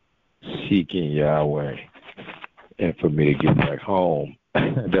seeking Yahweh, and for me to get back home,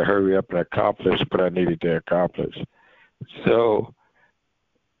 to hurry up and accomplish what I needed to accomplish. So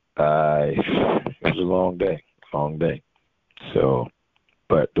it was a long day. So,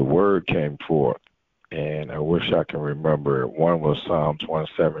 but the word came forth, and I wish I can remember it. One was Psalms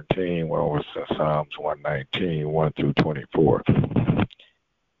 117, one was Psalms 119, 1 through 24.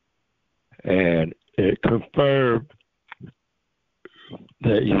 And it confirmed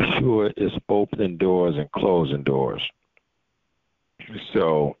that Yeshua is opening doors and closing doors.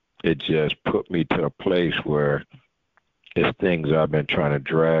 So it just put me to a place where it's things I've been trying to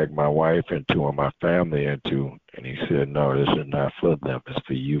drag my wife into and my family into. And he said, no, this is not for them. It's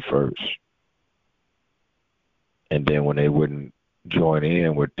for you first. And then when they wouldn't join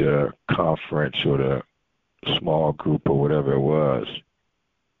in with the conference or the small group or whatever it was,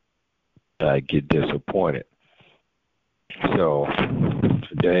 I get disappointed. So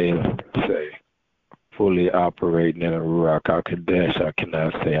today, say, fully operating in a Ruach HaKodesh, I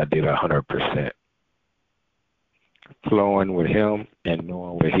cannot say I did 100%. Flowing with him and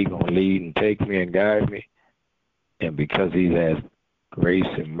knowing where he going to lead and take me and guide me. And because he has grace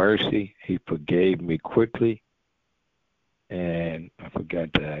and mercy, he forgave me quickly. And I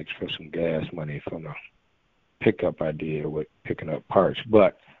forgot to ask for some gas money from the pickup I did with picking up parts.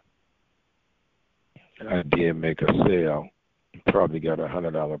 But I did make a sale. Probably got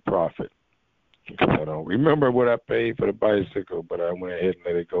 $100 profit. Because I don't remember what I paid for the bicycle, but I went ahead and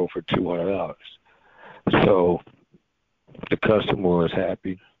let it go for $200. So the customer was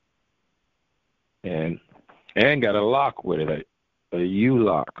happy and got a lock with it, a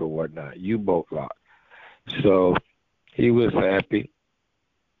U-lock or whatnot, U-bolt lock. So he was happy,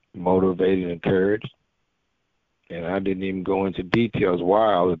 motivated, encouraged, and I didn't even go into details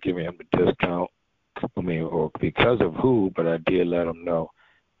why I was giving him the discount, or because of who, but I did let him know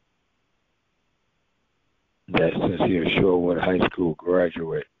that since he is Shorewood High School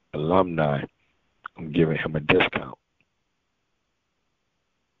graduate alumni, I'm giving him a discount.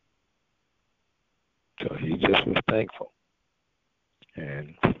 So he just was thankful.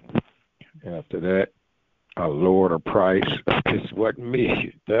 And after that, I lowered the price. It wasn't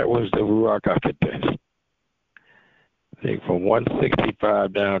me. That was the Ruach HaKodesh. I think from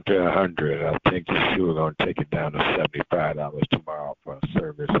 $165 down to $100. I think Yeshua going to take it down to $75 tomorrow for a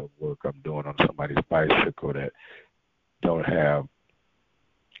service of work I'm doing on somebody's bicycle that don't have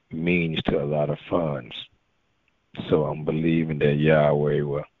means to a lot of funds. So I'm believing that Yahweh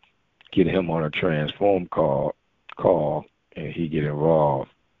will get him on a transform call, and he get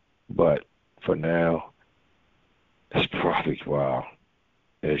involved. But for now, it's probably, wow.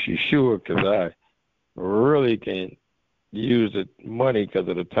 As Yeshua, because I really can't use the money because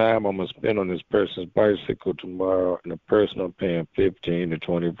of the time I'm going to spend on this person's bicycle tomorrow, and the person I'm paying $15 to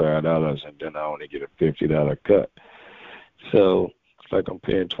 $25, and then I only get a $50 cut. So it's like I'm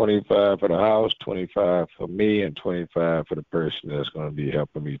paying $25 for the house, $25 for me, and $25 for the person that's going to be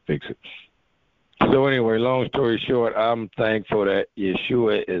helping me fix it. So anyway, long story short, I'm thankful that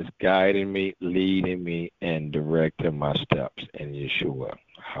Yeshua is guiding me, leading me, and directing my steps in Yeshua.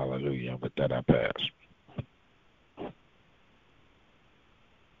 Hallelujah. With that, I pass.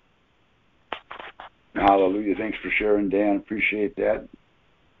 Hallelujah. Thanks for sharing, Dan. Appreciate that.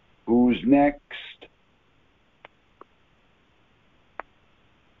 Who's next?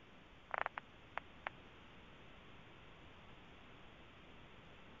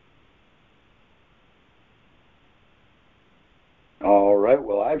 All right.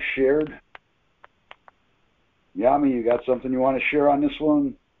 Well, I've shared. Yami, you got something you want to share on this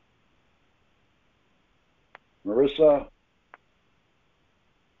one? Marissa?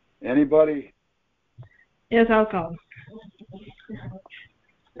 Anybody? Yes, I'll go.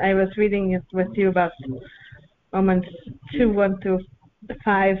 I was reading it with you about Romans 2:1-5.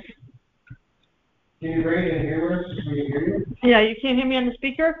 Can you bring it here? Yeah, you can't hear me on the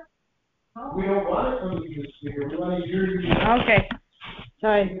speaker? We don't want it from the speaker. We want to hear you. Okay.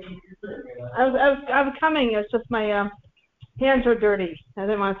 Sorry. I was coming. It's just my hands are dirty. I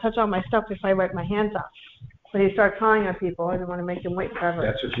didn't want to touch all my stuff if I wipe my hands off. But he started calling on people. I didn't want to make them wait forever.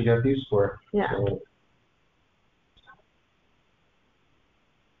 That's what you got these for. Yeah.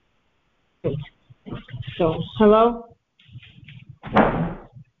 So hello? I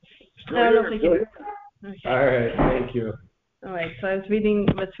don't know if we can. Okay. All right. Thank you. All right. So I was reading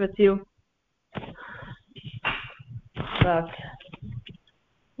what's with you about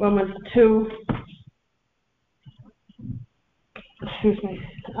Romans 2. Excuse me.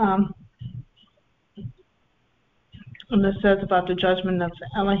 And this says about the judgment of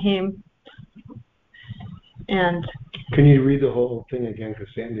Elohim. And Can you read the whole thing again?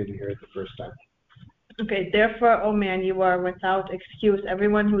 Because Sam didn't hear it the first time. okay, therefore, O man, you are without excuse.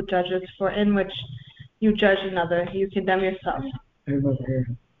 Everyone who judges, for in which you judge another, you condemn yourself.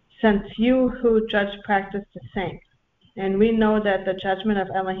 Since you who judge practice the same. And we know that the judgment of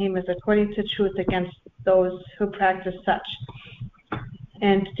Elohim is according to truth against those who practice such.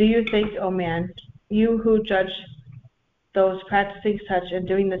 And do you think, O man, you who judge those practicing such and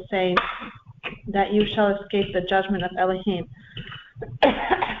doing the same, that you shall escape the judgment of Elohim?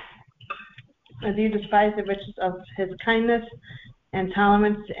 And do you despise the riches of his kindness and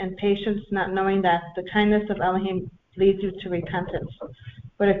tolerance and patience, not knowing that the kindness of Elohim leads you to repentance?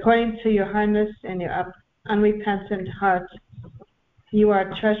 But according to your hardness and your unrepentant heart, you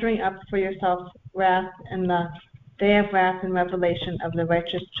are treasuring up for yourself wrath in the day of wrath and revelation of the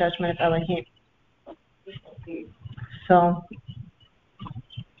righteous judgment of Elohim. So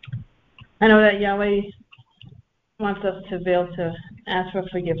I know that Yahweh wants us to be able to ask for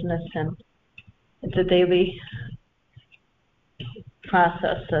forgiveness, and it's a daily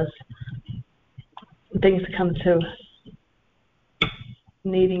process as things come to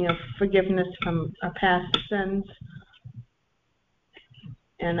needing of forgiveness from our past sins.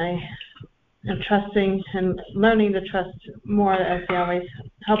 And I am trusting and learning to trust more as Yahweh's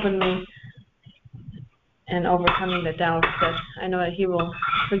helping me and overcoming the doubts that I know that he will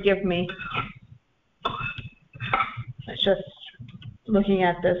forgive me. It's just looking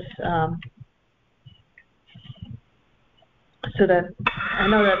at this so that I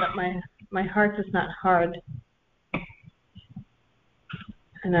know that my my heart is not hard.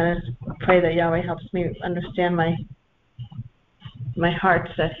 And I just pray that Yahweh helps me understand my heart,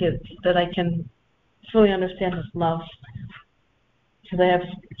 that I can fully understand His love, because I have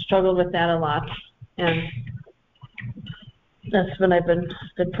struggled with that a lot, and that's what I've been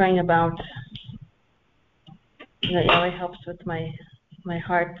praying about. That Yahweh helps with my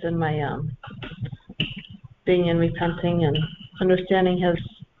heart and my being and repenting and understanding His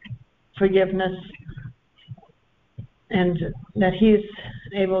forgiveness, and that He's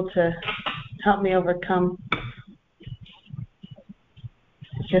able to help me overcome,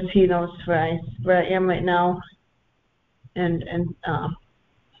 because He knows where I am right now, and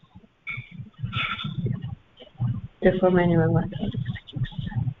therefore my new one.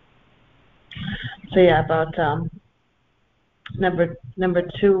 So yeah, about number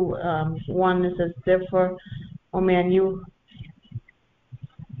 2, 1, it says, therefore, O man, you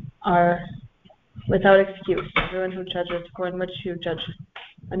are without excuse. Everyone who judges, for in which you judge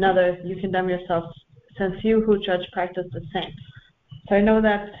another, you condemn yourself, since you who judge practice the same. So I know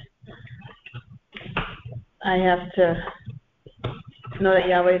that I have to know that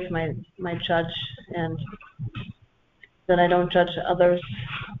Yahweh is my judge, and that I don't judge others.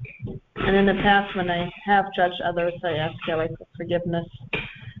 And in the past, when I have judged others, I ask Yahweh for forgiveness.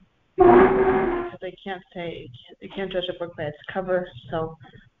 Because they can't judge a book by its cover, so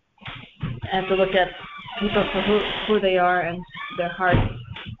I have to look at people for who they are and their heart,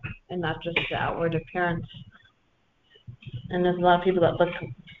 and not just the outward appearance. And there's a lot of people that look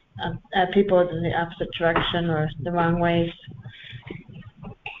at people in the opposite direction or the wrong ways.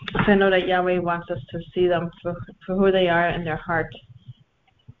 So I know that Yahweh wants us to see them for who they are in their heart,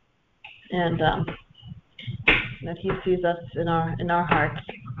 and that He sees us in our hearts,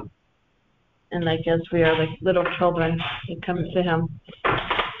 and like as we are like little children, He comes to Him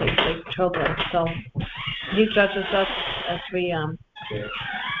like children. So He judges us as we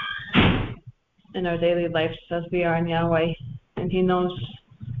in our daily lives as we are in Yahweh, and He knows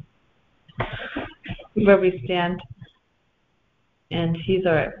where we stand, and He's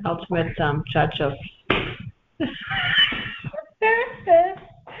our ultimate judge of.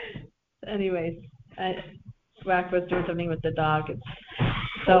 Anyways, Rock was doing something with the dog,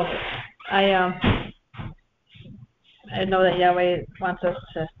 so I know that Yahweh wants us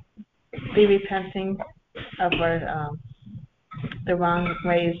to be repenting of our the wrong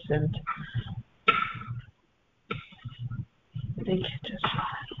ways, and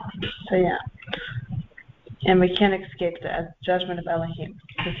so yeah, and we can't escape the judgment of Elohim,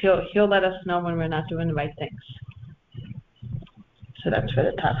 because he'll let us know when we're not doing the right things. So that's what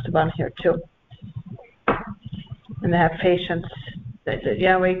it talks about here too. And to have patience, that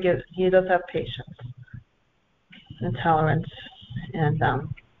Yahweh gives. He does have patience and tolerance, and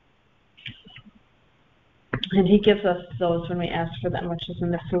He gives us those when we ask for them, which is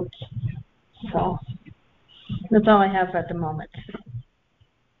in the fruits. So that's all I have at the moment.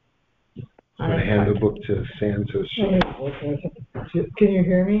 I'm going to hand the book to Santos. Can you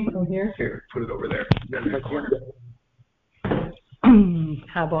hear me from here? Here, put it over there. In the corner.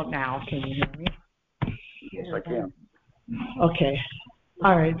 How about now? Can you hear me? Yes, I can. Okay.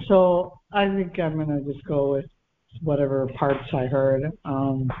 All right. So I think I'm going to just go with whatever parts I heard.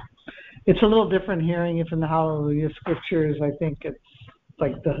 It's a little different hearing it from the Hallelujah scriptures. I think it's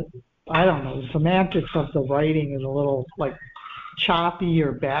like the semantics of the writing is a little like choppy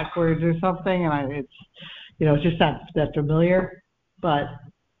or backwards or something, and it's just not that familiar. But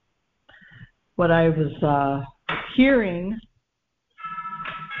what I was hearing,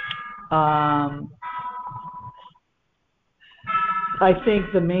 I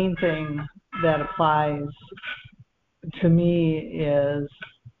think the main thing that applies to me is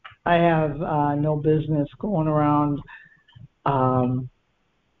I have no business going around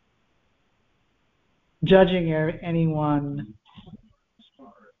judging anyone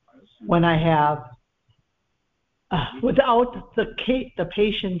when I have without the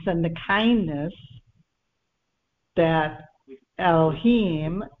patience and the kindness that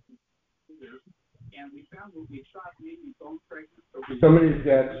Elohim. Somebody's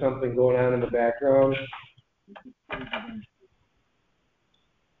got something going on in the background.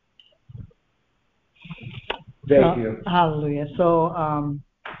 Thank you. Hallelujah. So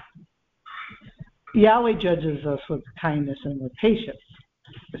Yahweh judges us with kindness and with patience.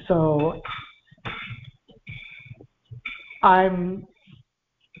 So my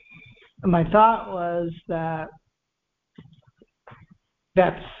thought was that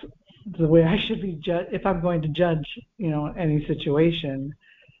that's the way I should be judged if I'm going to judge, any situation.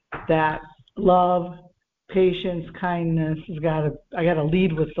 That love, patience, kindness, I gotta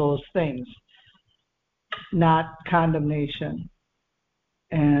lead with those things, not condemnation,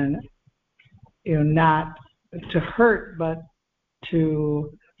 and not to hurt, but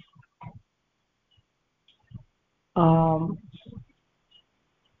to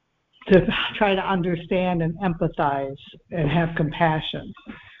try to understand and empathize and have compassion,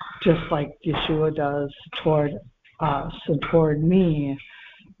 just like Yeshua does toward us and toward me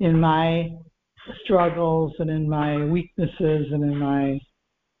in my struggles and in my weaknesses and in my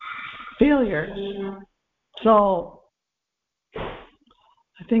failures. So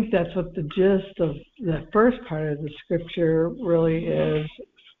I think that's what the gist of the first part of the scripture really is.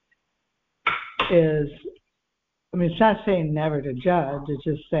 I mean, it's not saying never to judge. It's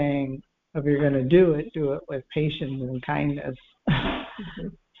just saying if you're going to do it with patience and kindness.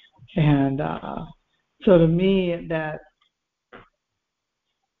 And so to me, that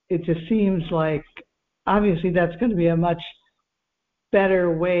it just seems like obviously that's going to be a much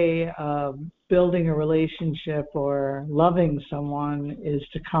better way of building a relationship or loving someone, is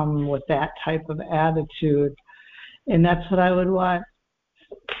to come with that type of attitude. And that's what I would want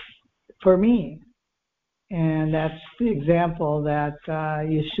for me. And that's the example that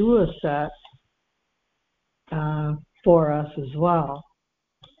Yeshua set for us as well.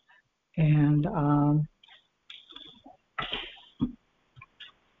 And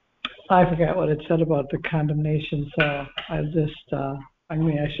I forgot what it said about the condemnation, so I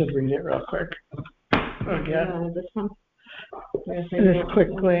should read it real quick. Again. This one. Just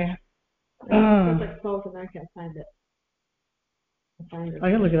quickly. I can't find it. I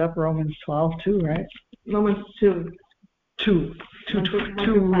can look it up. Romans 12 too, right? Romans 2. 2,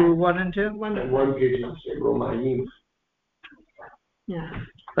 1 and 2. And one page Romanim. Yeah.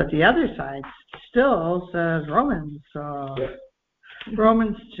 But the other side still says Romans. So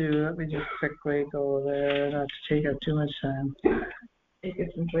Romans 2. Let me just quickly go there, not to take up too much time.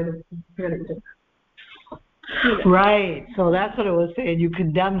 Right. So that's what it was saying. You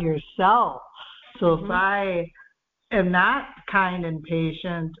condemn yourself. So if I am not kind and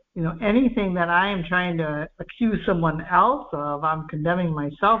patient, anything that I am trying to accuse someone else of, I'm condemning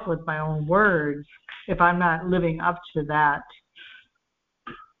myself with my own words if I'm not living up to that,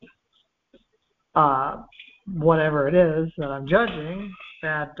 whatever it is that I'm judging,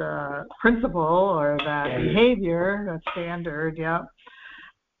 that principle or that behavior, that standard,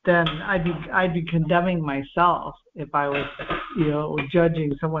 then I'd be condemning myself if I was,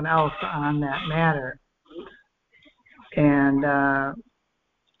 judging someone else on that matter. And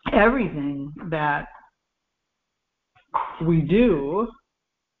everything that we do,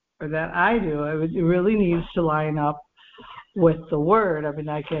 or that I do, it really needs to line up with the Word. I mean,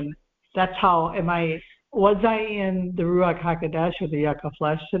 that's how, was I in the Ruach HaKodesh or the Yucca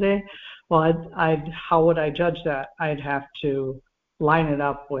flesh today? Well, how would I judge that? I'd have to line it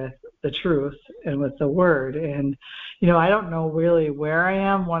up with the truth and with the Word. And, I don't know really where I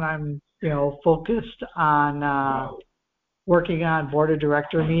am when I'm, focused on working on board of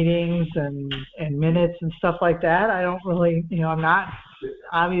director meetings and minutes and stuff like that. I don't really, I'm not,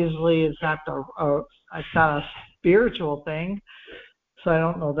 obviously it's not a spiritual thing. So I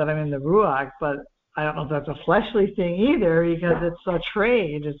don't know that I'm in the Ruach, but I don't know if that's a fleshly thing either, because it's a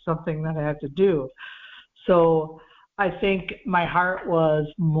trade. It's something that I have to do. So I think my heart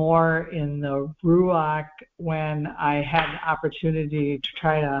was more in the Ruach when I had an opportunity to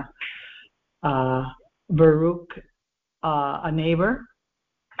try to Baruch a neighbor,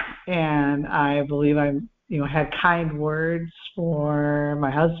 and I believe I had kind words for my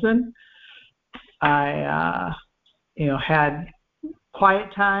husband. I had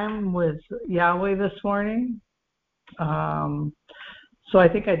quiet time with Yahweh this morning. So I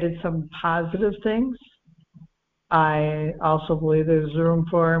think I did some positive things. I also believe there's room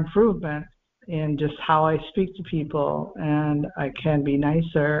for improvement in just how I speak to people, and I can be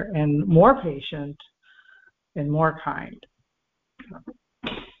nicer and more patient and more kind.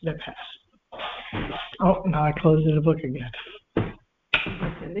 That pass. Oh, now I closed the book again.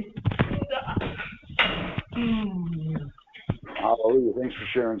 Hallelujah. Thanks for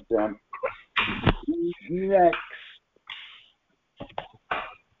sharing, Sam. Next.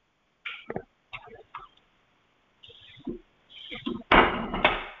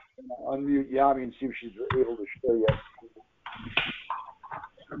 Unmute Yami and see if she's able to share yet.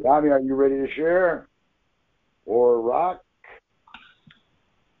 Yami, are you ready to share? Or rock?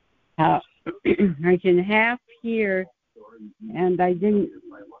 I can half hear, and I didn't.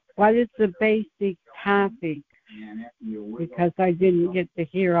 What is the basic topic? Because I didn't get to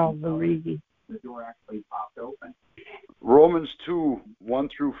hear all the reading. Romans 2, 1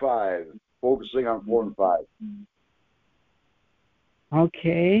 through 5. focusing on 4 and 5.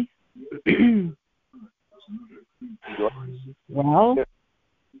 Okay. Well,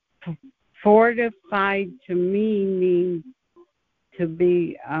 fortified to me means to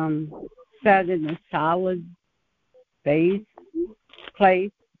be set in a solid base,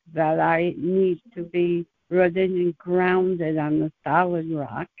 place that I need to be rooted and grounded on the solid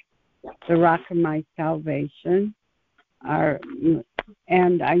rock, the rock of my salvation.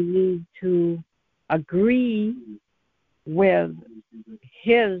 And I need to agree with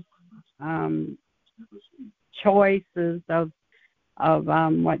his choices of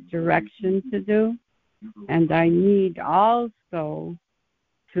what direction to do. And I need also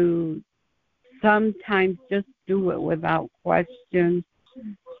to sometimes just do it without question,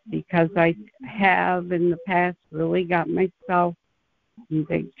 because I have in the past really got myself in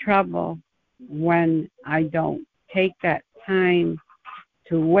big trouble when I don't take that time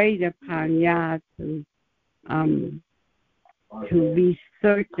to wait upon Yah to be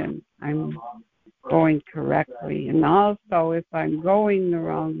certain I'm going correctly. And also, if I'm going the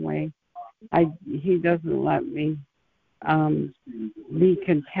wrong way, he doesn't let me be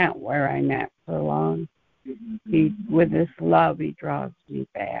content where I'm at for long. With his love, he draws me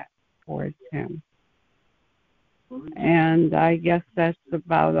back towards him. And I guess that's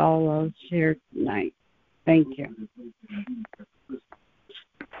about all I'll share tonight. Thank you.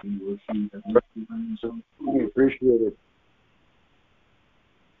 We appreciate it.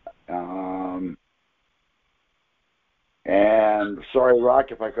 And sorry,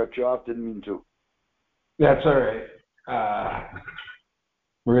 Rock, if I cut you off, didn't mean to. That's all right.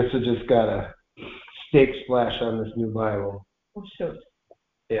 Marissa just got a steak splash on this new Bible. Oh, shoot.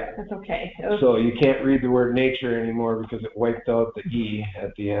 Yeah. That's okay. So you can't read the word nature anymore because it wiped out the E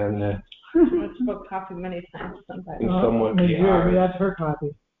at the end. I've spilled coffee many times sometimes. And somewhat That's her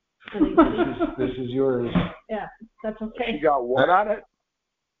copy. This is yours. Yeah, that's okay. You got what on it?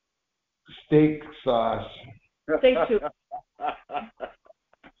 Steak sauce. Steak soup.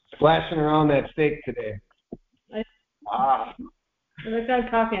 Splashing around that steak today. I've got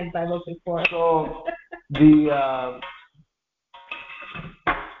coffee inside looking for it. So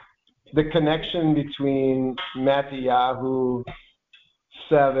the connection between Matthew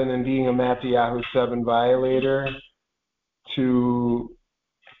 7 and being a Matthew 7 violator, to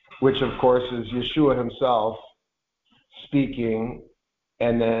which of course is Yeshua himself speaking,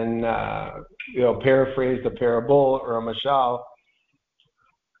 and then paraphrase the parable or a mashal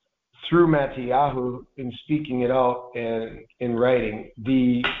through Matthew in speaking it out and in writing.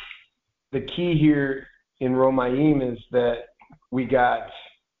 The key here in Romaim is that we got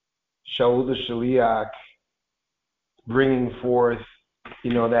Shaul the Shaliach bringing forth,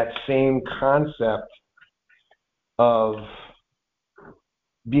 that same concept of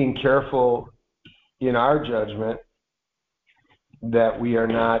being careful in our judgment, that we are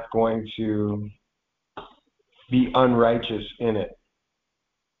not going to be unrighteous in it.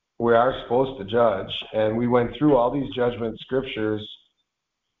 We are supposed to judge, and we went through all these judgment scriptures,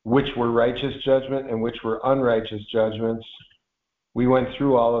 which were righteous judgment and which were unrighteous judgments. We went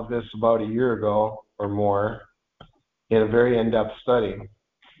through all of this about a year ago or more in a very in-depth study.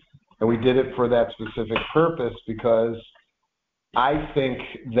 And we did it for that specific purpose because I think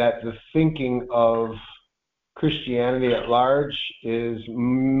that the thinking of Christianity at large is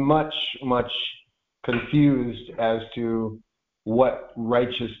much, much confused as to what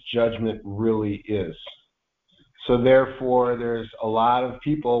righteous judgment really is. So therefore, there's a lot of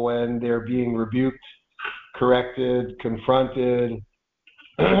people, when they're being rebuked, corrected, confronted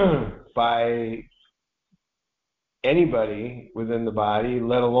by anybody within the body,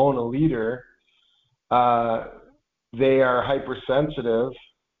 let alone a leader, they are hypersensitive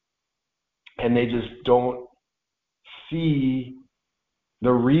and they just don't see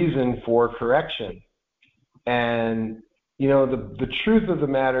the reason for correction. And the truth of the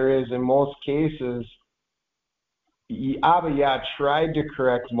matter is, in most cases, Abba Yah tried to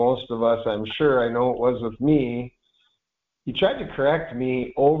correct most of us, I'm sure. I know it was with me. He tried to correct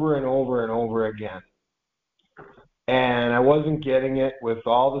me over and over and over again. And I wasn't getting it with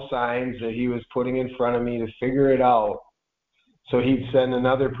all the signs that he was putting in front of me to figure it out. So he'd send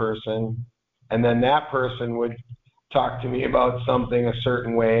another person, and then that person would talk to me about something a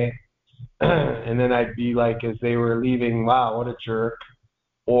certain way. And then I'd be like, as they were leaving, wow, what a jerk.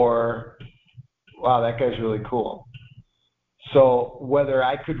 Or, wow, that guy's really cool. So whether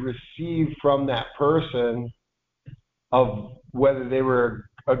I could receive from that person of whether they were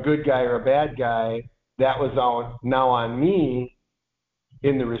a good guy or a bad guy, that was now on me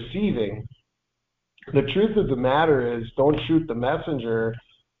in the receiving. The truth of the matter is, don't shoot the messenger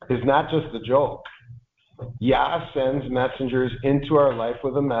is not just a joke. Yah sends messengers into our life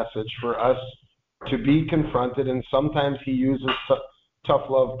with a message for us to be confronted, and sometimes he uses tough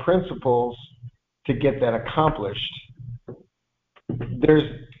love principles to get that accomplished. There's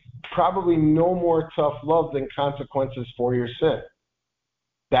probably no more tough love than consequences for your sin.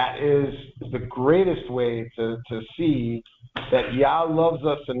 That is the greatest way to see that Yah loves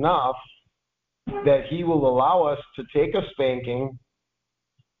us enough that he will allow us to take a spanking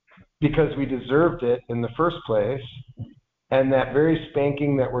because we deserved it in the first place, and that very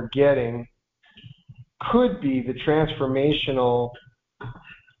spanking that we're getting could be the transformational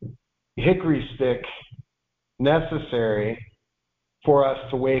hickory stick necessary for us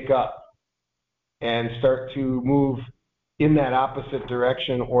to wake up and start to move in that opposite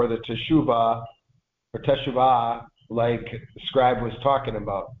direction, or the teshuvah or teshuvah, like Scribe was talking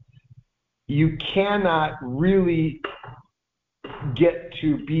about. You cannot really get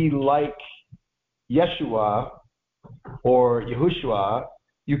to be like Yeshua or Yahushua.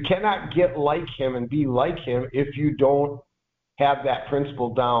 You cannot get like him and be like him if you don't have that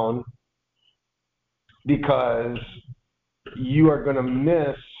principle down, because you are going to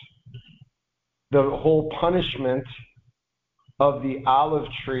miss the whole punishment of the olive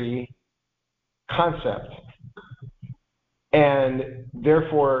tree concept. And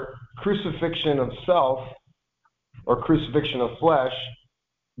therefore, crucifixion of self, or crucifixion of flesh,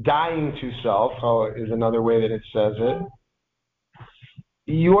 dying to self, is another way that it says it,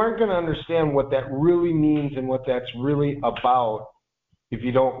 you aren't going to understand what that really means and what that's really about if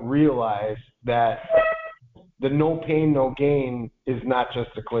you don't realize that the no pain, no gain is not just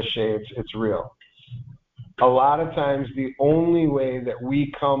a cliche, it's real. A lot of times the only way that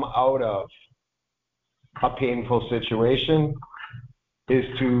we come out of a painful situation is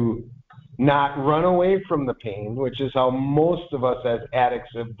to not run away from the pain, which is how most of us as addicts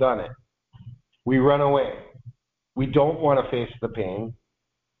have done it. We run away. We don't want to face the pain,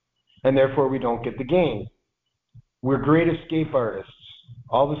 and therefore we don't get the gain. We're great escape artists.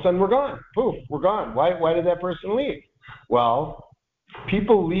 All of a sudden we're gone. Poof, we're gone. Why did that person leave? Well,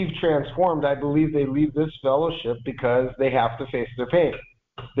 people leave transformed. I believe they leave this fellowship because they have to face their pain.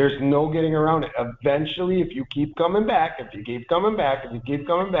 There's no getting around it. Eventually, if you keep coming back,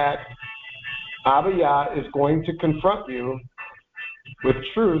 Abba Yah is going to confront you with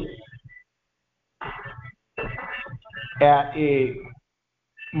truth at a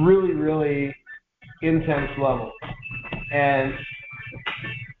really, really intense level. And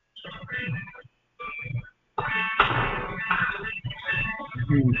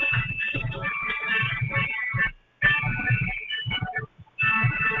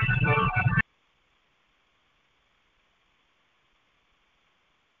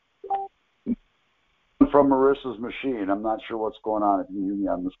from Marissa's machine. I'm not sure what's going on, if you hear me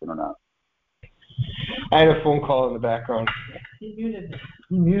on this one or not. I had a phone call in the background. He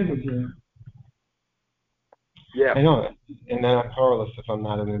muted you. Yeah. I know it. And then I'm powerless if I'm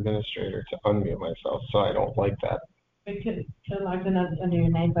not an administrator to unmute myself, so I don't like that. Can log in under your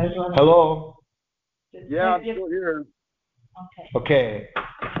name by well. Hello? Yeah, I'm still here. Okay.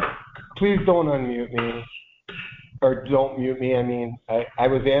 Please don't unmute me. Or don't mute me. I mean, I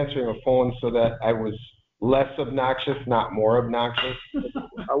was answering a phone so that I was less obnoxious, not more obnoxious.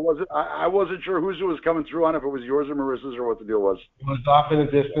 I wasn't sure whose it was coming through on, if it was yours or Marissa's or what the deal was. It was off in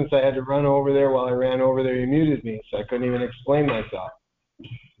the distance. I had to run over there. While I ran over there, you muted me, so I couldn't even explain myself.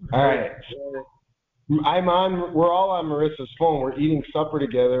 All right. We're all on Marissa's phone. We're eating supper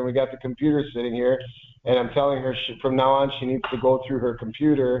together, and we got the computer sitting here, and I'm telling her from now on she needs to go through her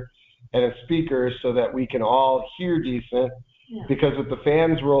computer and a speaker so that we can all hear decent, because with the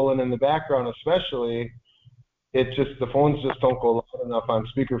fans rolling in the background especially, the phones just don't go loud enough on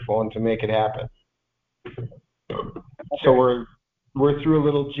speakerphone to make it happen. So we're through a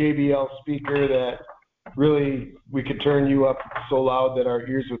little JBL speaker that really we could turn you up so loud that our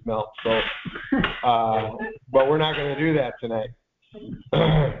ears would melt. So, but we're not going to do that tonight.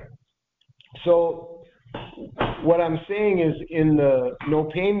 So what I'm saying is, in the no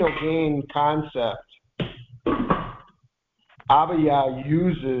pain, no gain concept, Abba Yah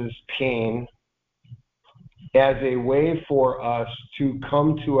uses pain as a way for us to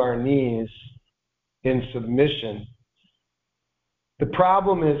come to our knees in submission. The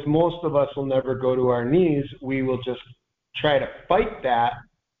problem is most of us will never go to our knees. We will just try to fight that,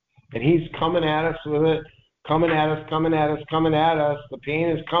 and he's coming at us with it, coming at us. The pain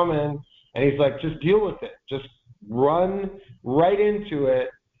is coming, and he's like, just deal with it. Just run right into it,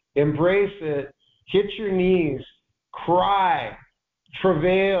 embrace it, hit your knees, cry,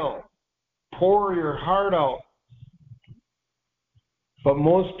 travail, pour your heart out. But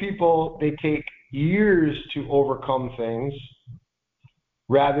most people, they take years to overcome things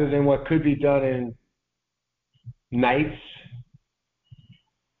rather than what could be done in nights,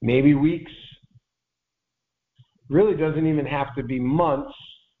 maybe weeks. Really doesn't even have to be months.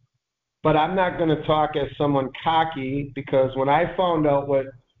 But I'm not going to talk as someone cocky, because when I found out what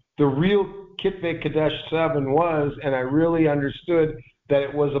the real Kitve Kadesh 7 was, and I really understood that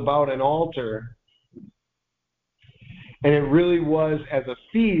it was about an altar, and it really was as a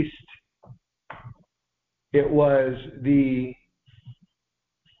feast, it was the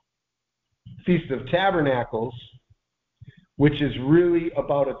Feast of Tabernacles, which is really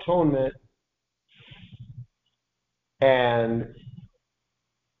about atonement and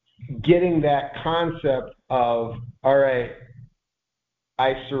getting that concept of, all right,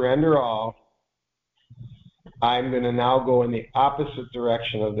 I surrender all. I'm going to now go in the opposite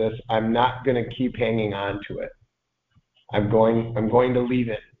direction of this. I'm not going to keep hanging on to it. I'm going to leave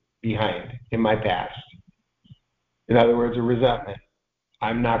it behind in my past. In other words, a resentment.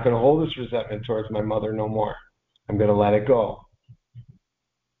 I'm not going to hold this resentment towards my mother no more. I'm going to let it go.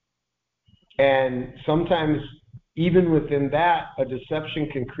 And sometimes, even within that, a deception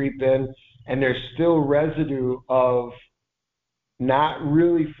can creep in, and there's still residue of not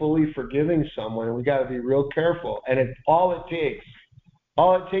really fully forgiving someone, and we got to be real careful. And all it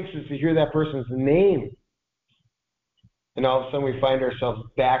takes is to hear that person's name, and all of a sudden we find ourselves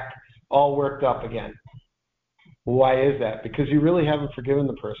back all worked up again. Why is that? Because you really haven't forgiven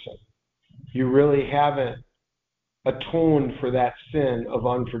the person. You really haven't atoned for that sin of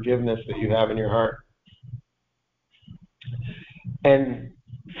unforgiveness that you have in your heart. And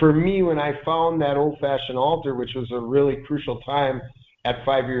for me, when I found that old-fashioned altar, which was a really crucial time at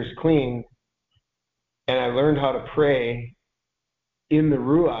 5 years clean, and I learned how to pray in the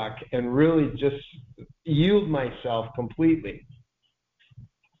Ruach and really just yield myself completely.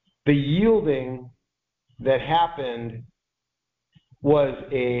 The yielding that happened was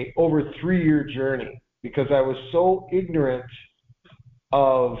a over 3-year journey, because I was so ignorant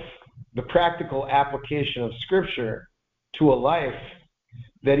of the practical application of Scripture to a life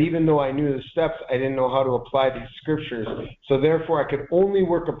that even though I knew the steps, I didn't know how to apply these scriptures. So therefore, I could only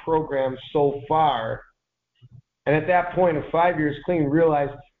work a program so far. And at that point of 5 years clean,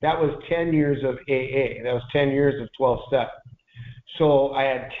 realized that was 10 years of AA. That was 10 years of 12 steps. So I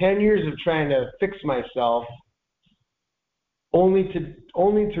had 10 years of trying to fix myself, only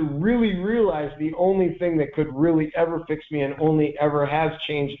to really realize the only thing that could really ever fix me and only ever has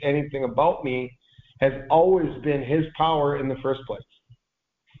changed anything about me has always been His power in the first place.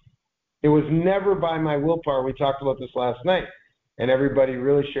 It was never by my willpower. We talked about this last night, and everybody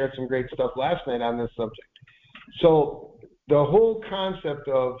really shared some great stuff last night on this subject. So the whole concept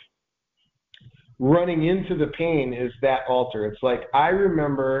of running into the pain is that altar. It's like, I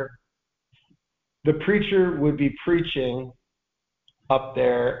remember the preacher would be preaching up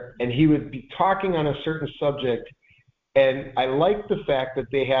there, and he would be talking on a certain subject, and I liked the fact that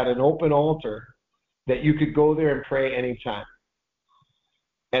they had an open altar that you could go there and pray anytime.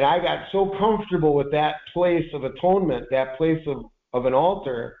 And I got so comfortable with that place of atonement, that place of an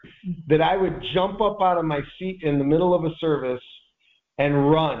altar, that I would jump up out of my seat in the middle of a service and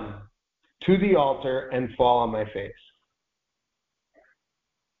run to the altar and fall on my face.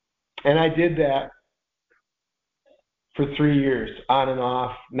 And I did that for 3 years, on and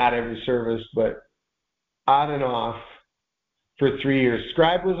off, not every service, but on and off for 3 years.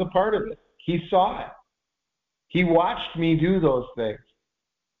 Scribe was a part of it. He saw it. He watched me do those things.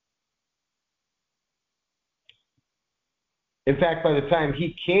 In fact, by the time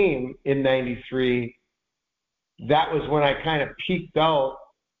he came in 93, that was when I kind of peaked out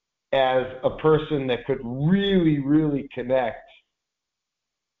as a person that could really, really connect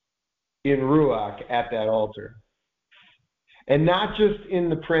in Ruach at that altar. And not just in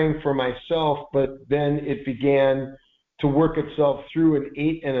the praying for myself, but then it began to work itself through an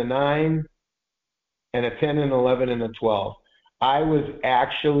 8 and a 9 and a 10 and 11 and a 12. I was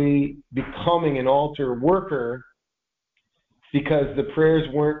actually becoming an altar worker because the prayers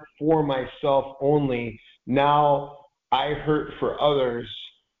weren't for myself only. Now I hurt for others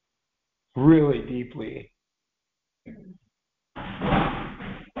really deeply.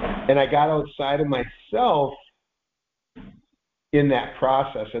 And I got outside of myself in that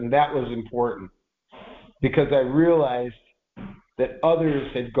process, and that was important because I realized that others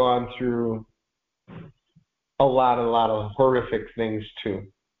had gone through a lot of horrific things too.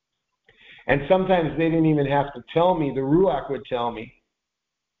 And sometimes they didn't even have to tell me. The Ruach would tell me.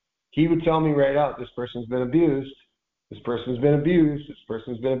 He would tell me right out, this person's been abused, this person's been abused, this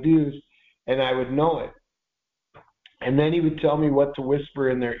person's been abused, and I would know it. And then he would tell me what to whisper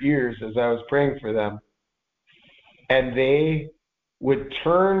in their ears as I was praying for them. And they would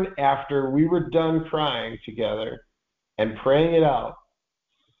turn after we were done crying together and praying it out.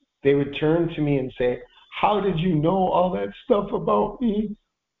 They would turn to me and say, "How did you know all that stuff about me?"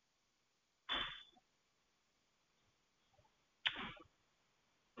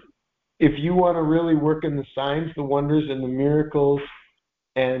 If you want to really work in the signs, the wonders, and the miracles,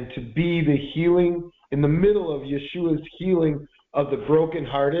 and to be the healing in the middle of Yeshua's healing of the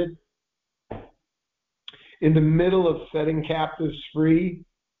brokenhearted, in the middle of setting captives free,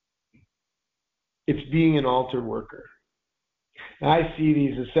 it's being an altar worker. I see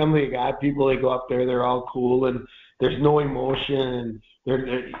these Assembly of God people, they go up there, they're all cool, and there's no emotion.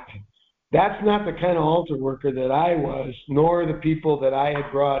 And that's not the kind of altar worker that I was, nor the people that I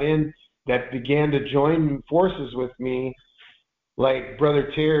had brought in that began to join forces with me, like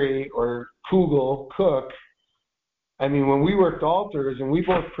Brother Terry or Kugel Cook. I mean, when we worked altars and we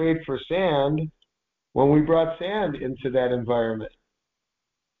both prayed for Sand, when we brought Sand into that environment.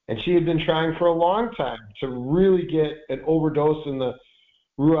 And she had been trying for a long time to really get an overdose in the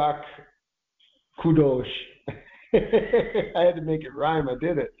Ruach Kudosh. I had to make it rhyme. I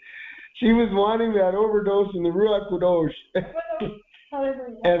did it. She was wanting that overdose in the Ruach Kudosh.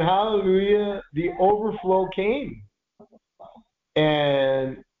 And hallelujah, the overflow came.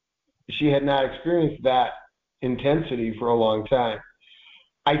 And she had not experienced that intensity for a long time.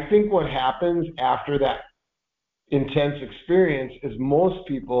 I think what happens after that intense experience is most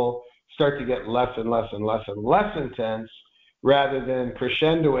people start to get less and less and less and less intense rather than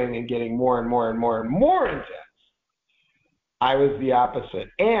crescendoing and getting more and more and more and more intense. I was the opposite.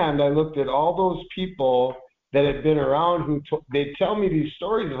 And I looked at all those people that had been around who they'd tell me these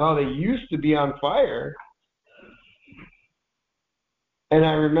stories of how they used to be on fire. And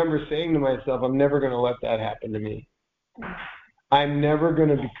I remember saying to myself, I'm never going to let that happen to me. I'm never going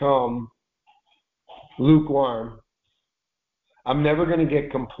to become lukewarm. I'm never going to get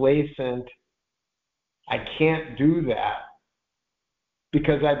complacent. I can't do that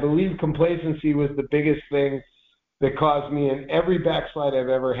because I believe complacency was the biggest thing that caused me in every backslide I've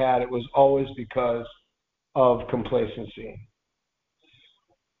ever had. It was always because of complacency.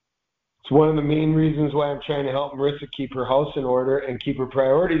 It's one of the main reasons why I'm trying to help Marissa keep her house in order and keep her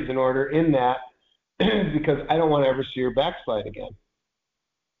priorities in order in that, because I don't want to ever see her backslide again.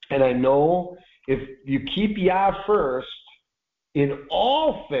 And I know if you keep Yah first in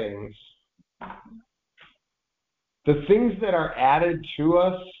all things, the things that are added to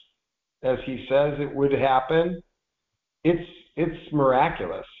us, as he says it would happen, it's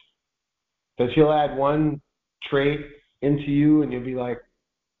miraculous. Because he'll add one trait into you and you'll be like,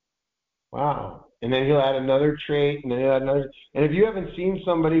 wow. And then he'll add another trait, and then he'll add another. And if you haven't seen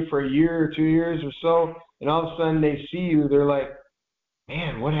somebody for a year or 2 years or so, and all of a sudden they see you, they're like,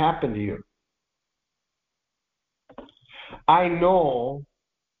 man, what happened to you? I know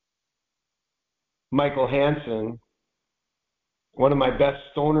Michael Hansen, one of my best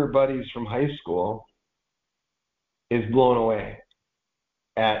stoner buddies from high school, is blown away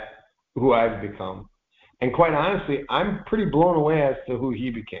at who I've become. And quite honestly, I'm pretty blown away as to who he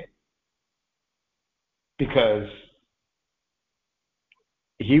became. Because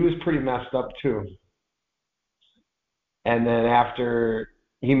he was pretty messed up too. And then after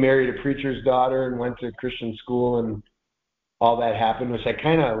he married a preacher's daughter and went to Christian school and all that happened, which I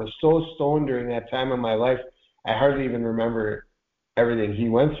kind of was so stoned during that time of my life, I hardly even remember everything he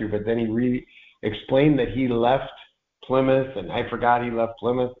went through. But then he explained that he left Plymouth, and I forgot he left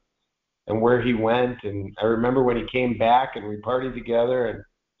Plymouth and where he went. And I remember when he came back and we partied together. And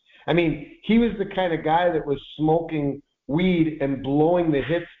I mean, he was the kind of guy that was smoking weed and blowing the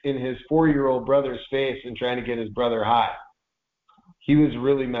hits in his 4-year-old brother's face and trying to get his brother high. He was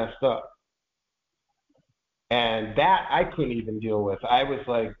really messed up. And that I couldn't even deal with. I was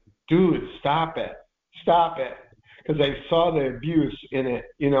like, dude, stop it. Stop it. Because I saw the abuse in it,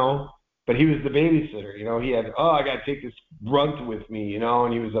 you know. But he was the babysitter, you know. He had, I got to take this runt with me, you know.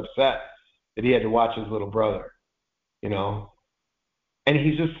 And he was upset that he had to watch his little brother, you know. And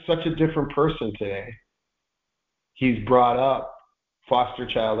he's just such a different person today. He's brought up foster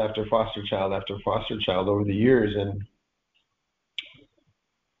child after foster child after foster child over the years. And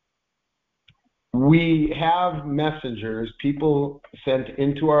we have messengers, people sent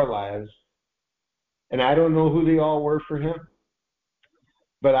into our lives, and I don't know who they all were for him,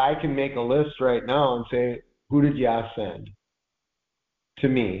 but I can make a list right now and say, who did Yah send to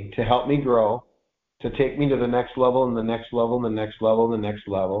me to help me grow, to take me to the next level and the next level and the next level and the next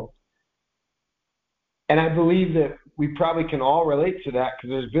level? And I believe that we probably can all relate to that because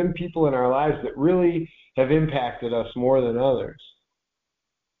there's been people in our lives that really have impacted us more than others.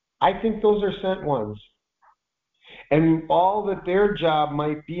 I think those are sent ones. And all that their job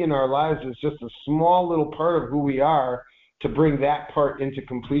might be in our lives is just a small little part of who we are to bring that part into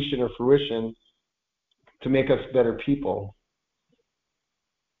completion or fruition to make us better people.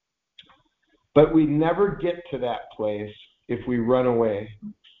 But we never get to that place if we run away.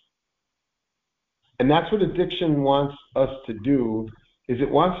 And that's what addiction wants us to do, is it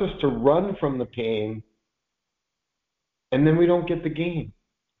wants us to run from the pain, and then we don't get the gain.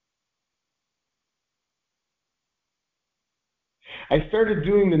 I started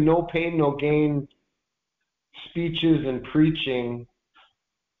doing the no pain, no gain speeches and preaching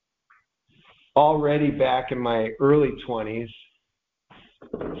already back in my early 20s.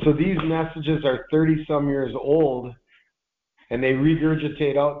 So these messages are 30-some years old, and they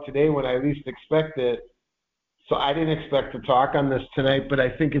regurgitate out today when I least expect it. So I didn't expect to talk on this tonight, but I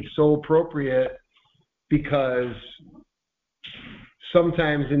think it's so appropriate because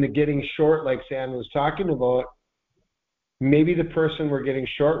sometimes in the getting short, like Sam was talking about, maybe the person we're getting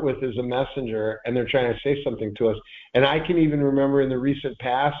short with is a messenger and they're trying to say something to us. And I can even remember in the recent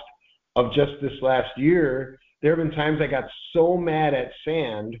past of just this last year, there have been times I got so mad at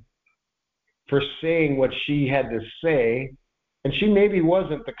Sand for saying what she had to say, and she maybe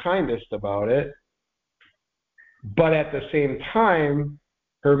wasn't the kindest about it, but at the same time,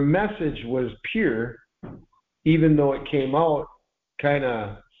 her message was pure, even though it came out kind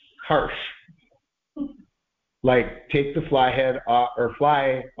of harsh. Like, take the fly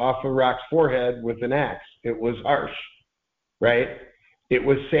off of Rock's forehead with an axe. It was harsh, right? It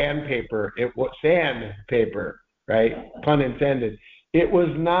was sandpaper. It was sandpaper, right? Pun intended. It was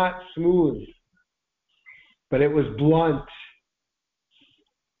not smooth, but it was blunt.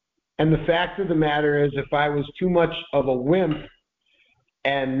 And the fact of the matter is, if I was too much of a wimp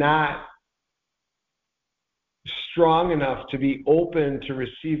and not strong enough to be open to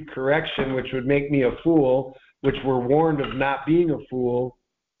receive correction, which would make me a fool, which we're warned of not being a fool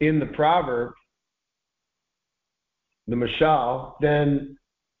in the proverb, the Mashal, then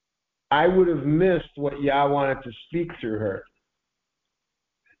I would have missed what Yah wanted to speak through her.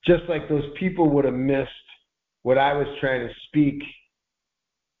 Just like those people would have missed what I was trying to speak,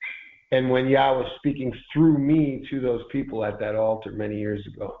 and when Yah was speaking through me to those people at that altar many years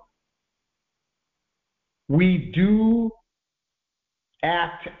ago. We do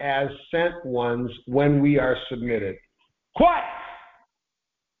act as sent ones when we are submitted. Quiet!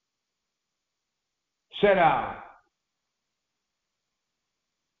 Sit down.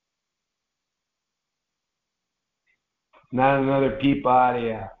 Not another peep out of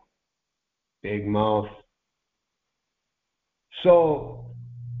you. Big mouth. So,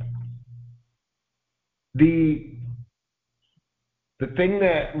 the thing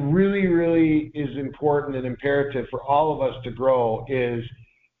that really, really is important and imperative for all of us to grow is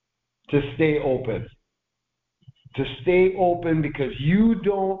to stay open. To stay open, because you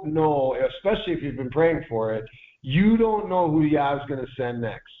don't know, especially if you've been praying for it, you don't know who Yah is going to send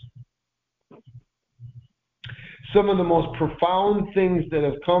next. Some of the most profound things that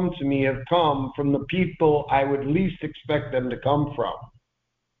have come to me have come from the people I would least expect them to come from.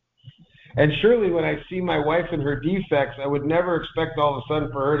 And surely when I see my wife and her defects, I would never expect all of a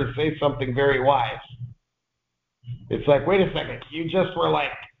sudden for her to say something very wise. It's like, wait a second, you just were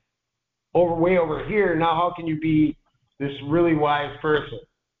like way over here. Now how can you be this really wise person?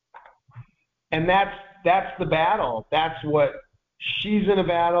 And that's the battle. That's what she's in a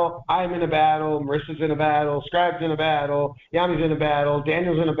battle. I'm in a battle. Marissa's in a battle. Scribe's in a battle. Yami's in a battle.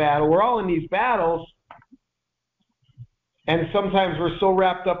 Daniel's in a battle. We're all in these battles. And sometimes we're so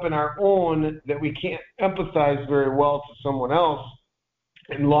wrapped up in our own that we can't empathize very well to someone else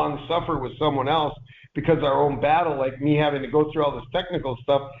and long suffer with someone else, because our own battle, like me having to go through all this technical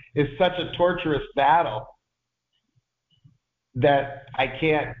stuff, is such a torturous battle that I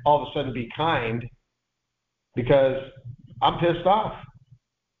can't all of a sudden be kind, because I'm pissed off.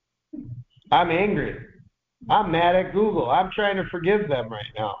 I'm angry. I'm mad at Google. I'm trying to forgive them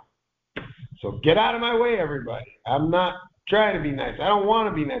right now. So get out of my way, everybody. I'm not trying to be nice. I don't want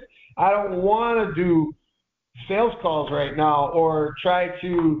to be nice. I don't want to do sales calls right now, or try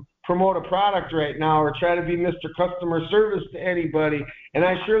to promote a product right now, or try to be Mr. Customer Service to anybody. And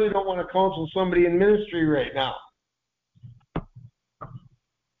I surely don't want to counsel somebody in ministry right now.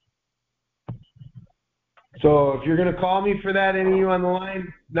 So if you're going to call me for that, any of you on the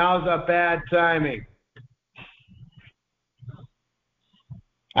line, now's a bad timing.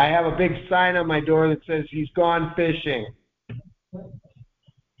 I have a big sign on my door that says he's gone fishing.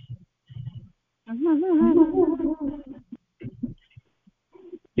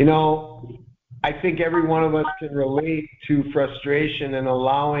 You know, I think every one of us can relate to frustration and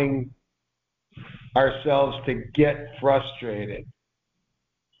allowing ourselves to get frustrated.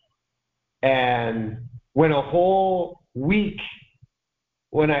 And when a whole week,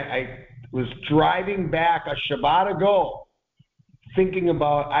 when I was driving back a Shabbat ago, thinking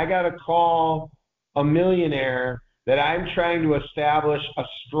about I got to call a millionaire that I'm trying to establish a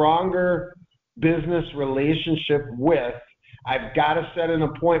stronger business relationship with. I've got to set an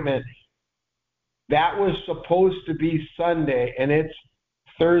appointment. That was supposed to be Sunday, and it's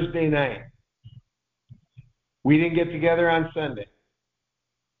Thursday night. We didn't get together on Sunday.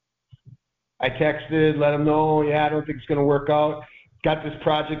 I texted, let him know, I don't think it's going to work out. Got this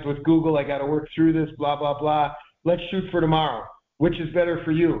project with Google. I got to work through this, blah, blah, blah. Let's shoot for tomorrow. Which is better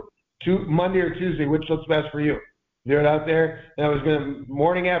for you? Monday or Tuesday, which looks best for you? Throw it out there. And I was going to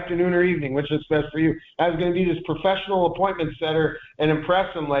morning, afternoon, or evening, which looks best for you? I was going to be this professional appointment setter and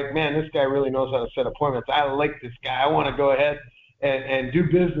impress him like, man, this guy really knows how to set appointments. I like this guy. I want to go ahead and do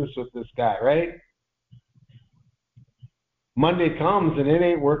business with this guy, right? Monday comes and it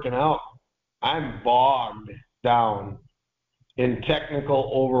ain't working out. I'm bogged down in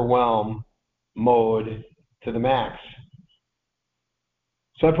technical overwhelm mode to the max.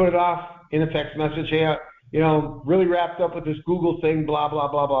 So I put it off in a text message. Hey, really wrapped up with this Google thing, blah, blah,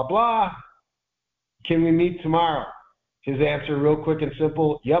 blah, blah, blah. Can we meet tomorrow? His answer, real quick and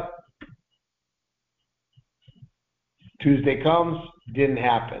simple, yep. Tuesday comes, didn't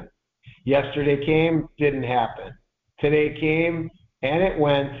happen. Yesterday came, didn't happen. Today came, and it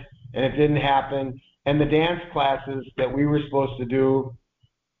went, and it didn't happen. And the dance classes that we were supposed to do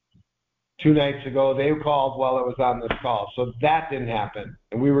 2 nights ago, they called while I was on this call. So that didn't happen.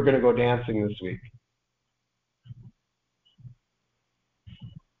 And we were going to go dancing this week.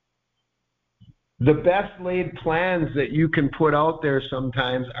 The best laid plans that you can put out there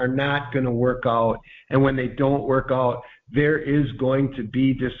sometimes are not going to work out. And when they don't work out, there is going to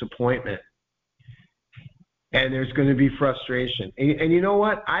be disappointment. And there's going to be frustration. And you know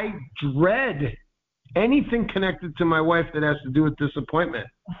what? I dread anything connected to my wife that has to do with disappointment.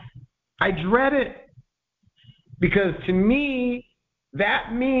 I dread it. Because to me,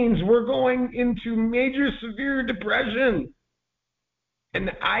 that means we're going into major severe depression. And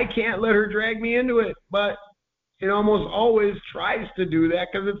I can't let her drag me into it. But it almost always tries to do that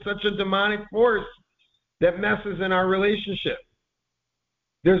because it's such a demonic force that messes in our relationship.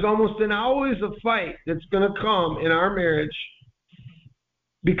 There's almost always a fight that's going to come in our marriage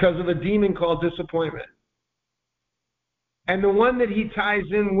because of a demon called disappointment. And the one that he ties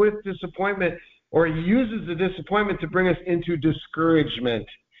in with disappointment, or he uses the disappointment to bring us into discouragement,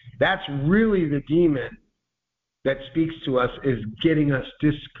 that's really the demon that speaks to us, is getting us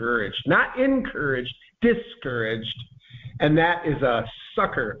discouraged. Not encouraged, discouraged. And that is a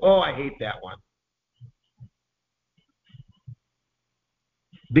sucker. Oh, I hate that one.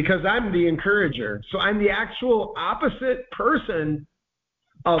 Because I'm the encourager. So I'm the actual opposite person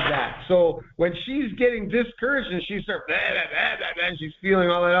of that. So when she's getting discouraged and she starts, and she's feeling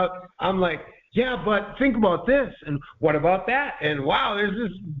all that out, I'm like, yeah, but think about this, and what about that? And wow, there's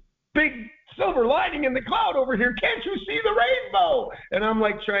this big silver lining in the cloud over here. Can't you see the rainbow? And I'm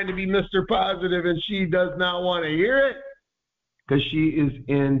like trying to be Mr. Positive, and she does not want to hear it. Because she is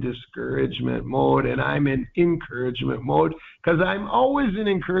in discouragement mode and I'm in encouragement mode, because I'm always in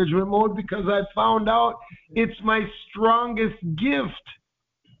encouragement mode because I found out it's my strongest gift.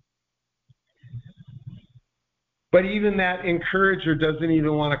 But even that encourager doesn't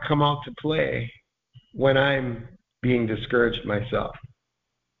even want to come out to play when I'm being discouraged myself.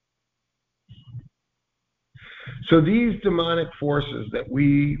 So these demonic forces that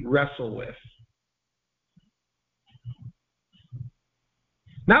we wrestle with,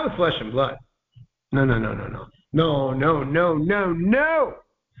 not with flesh and blood. No.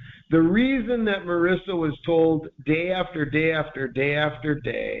 The reason that Marissa was told day after day after day after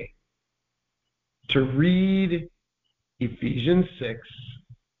day to read Ephesians 6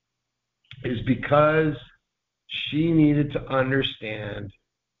 is because she needed to understand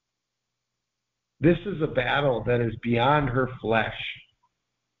this is a battle that is beyond her flesh.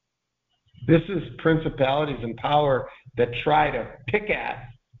 This is principalities and power that try to pick at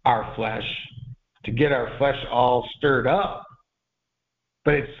our flesh to get our flesh all stirred up.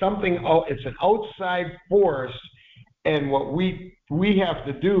 But it's it's an outside force, and what we have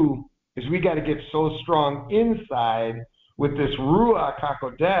to do is we got to get so strong inside with this Ruach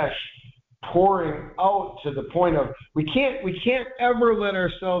HaKodesh pouring out to the point of we can't ever let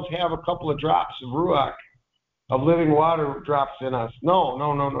ourselves have a couple of drops of Ruach, of living water drops in us. No.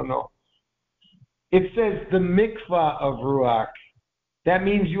 It says the mikvah of Ruach. That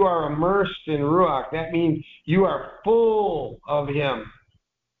means you are immersed in Ruach. That means you are full of Him.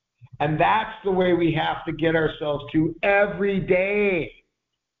 And that's the way we have to get ourselves to every day.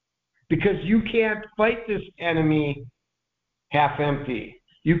 Because you can't fight this enemy half empty.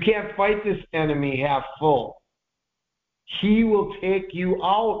 You can't fight this enemy half full. He will take you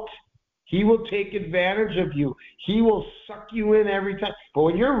out. He will take advantage of you. He will suck you in every time. But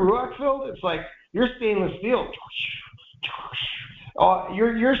when you're Ruach filled, it's like you're stainless steel.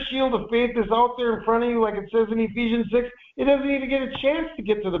 Your shield of faith is out there in front of you, like it says in Ephesians 6. It doesn't even get a chance to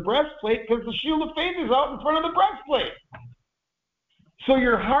get to the breastplate because the shield of faith is out in front of the breastplate. So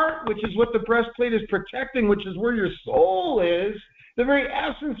your heart, which is what the breastplate is protecting, which is where your soul is, the very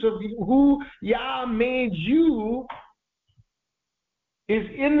essence of who Yah made you, is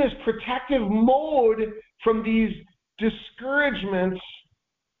in this protective mode from these discouragements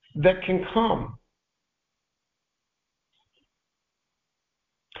that can come.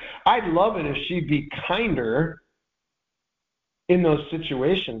 I'd love it if she'd be kinder in those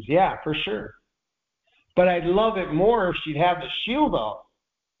situations. Yeah, for sure. But I'd love it more if she'd have the shield out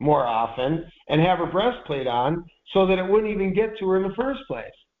more often and have her breastplate on so that it wouldn't even get to her in the first place.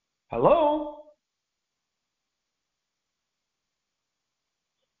 Hello?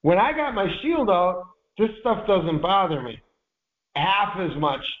 When I got my shield out, this stuff doesn't bother me half as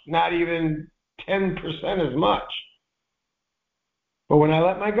much, not even 10% as much. But when I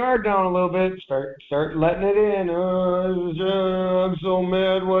let my guard down a little bit, start letting it in. I'm so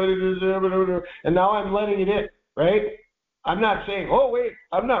mad. Why did this happen? And now I'm letting it in, right? I'm not saying, oh, wait,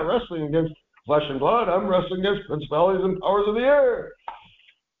 I'm not wrestling against flesh and blood. I'm wrestling against principalities and powers of the air.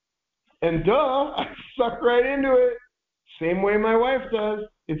 And I suck right into it. Same way my wife does.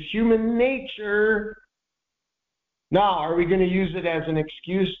 It's human nature. Now, are we going to use it as an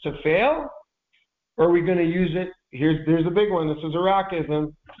excuse to fail? Or are we going to use it? Here's the big one. This is a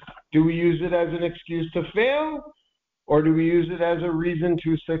rockism. Do we use it as an excuse to fail? Or do we use it as a reason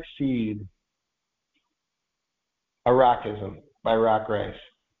to succeed? A rockism by Rock Rice.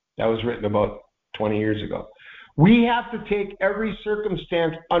 That was written about 20 years ago. We have to take every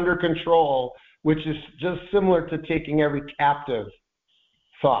circumstance under control, which is just similar to taking every captive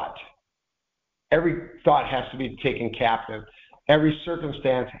thought. Every thought has to be taken captive. Every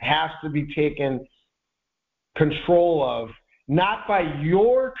circumstance has to be taken control of, not by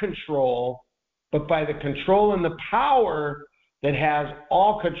your control, but by the control and the power that has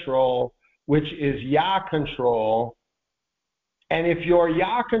all control, which is Yah control. And if your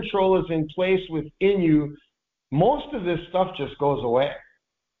Yah control is in place within you, most of this stuff just goes away.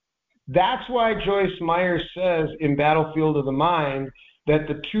 That's why Joyce Meyer says in Battlefield of the Mind that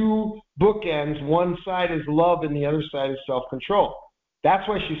the two bookends, one side is love and the other side is self-control. That's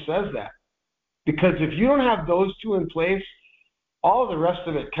why she says that. Because if you don't have those two in place, all of the rest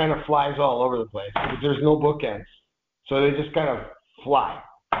of it kind of flies all over the place. There's no bookends. So they just kind of fly.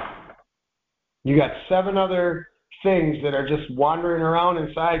 You got 7 other things that are just wandering around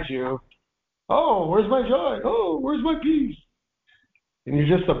inside you. Oh, where's my joy? Oh, where's my peace? And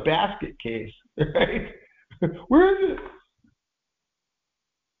you're just a basket case, right? Where is it?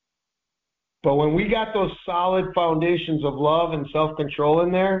 But when we got those solid foundations of love and self-control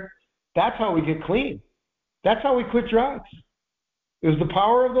in there, that's how we get clean. That's how we quit drugs. It was the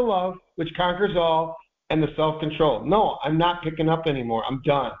power of the love, which conquers all, and the self-control. No, I'm not picking up anymore. I'm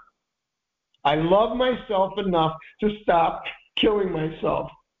done. I love myself enough to stop killing myself,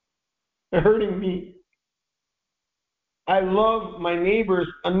 hurting me. I love my neighbors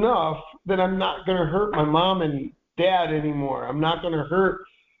enough that I'm not going to hurt my mom and dad anymore. I'm not going to hurt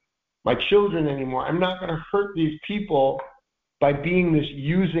my children anymore. I'm not going to hurt these people by being this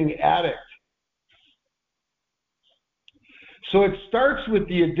using addict. So it starts with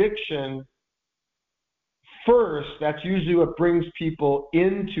the addiction first. That's usually what brings people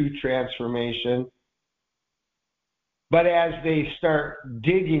into transformation. But as they start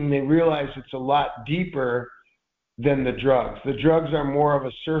digging, they realize it's a lot deeper than the drugs. The drugs are more of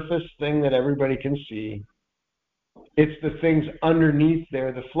a surface thing that everybody can see. It's the things underneath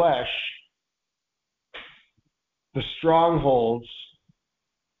there, the flesh, the strongholds,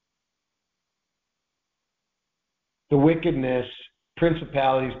 the wickedness,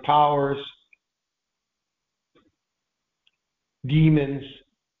 principalities, powers, demons,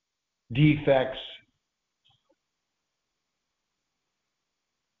 defects,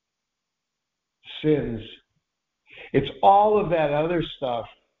 sins. It's all of that other stuff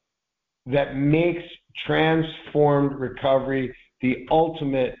that makes transformed recovery the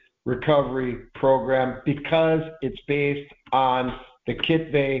ultimate recovery program, because it's based on the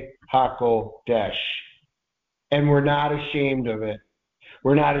Kitvei HaKodesh. And we're not ashamed of it.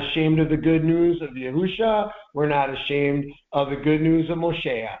 We're not ashamed of the good news of Yahusha. We're not ashamed of the good news of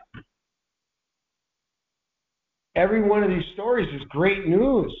Moshe. Every one of these stories is great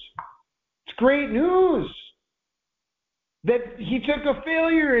news. It's great news that he took a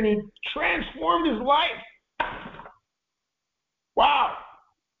failure and he transformed his life. Wow.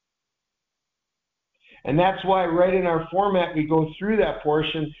 And that's why right in our format we go through that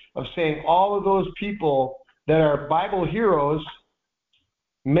portion of saying all of those people that are Bible heroes,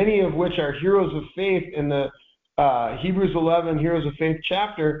 many of which are heroes of faith in the Hebrews 11 Heroes of Faith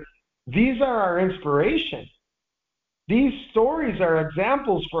chapter, these are our inspiration. These stories are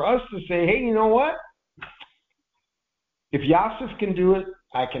examples for us to say, hey, you know what? If Yosef can do it,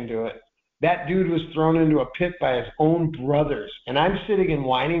 I can do it. That dude was thrown into a pit by his own brothers. And I'm sitting and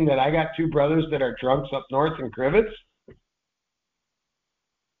whining that I got two brothers that are drunks up north in Crivets.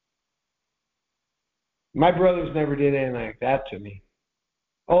 My brothers never did anything like that to me.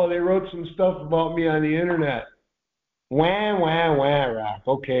 Oh, they wrote some stuff about me on the internet. Wah, wah, wah, Rock.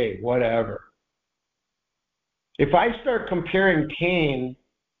 Okay, whatever. If I start comparing pain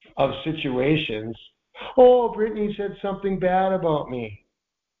of situations, oh, Brittany said something bad about me.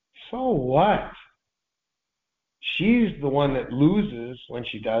 So what? She's the one that loses when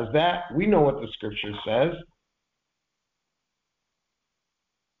she does that. We know what the scripture says.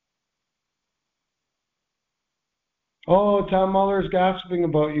 Oh, Tom Muller's gossiping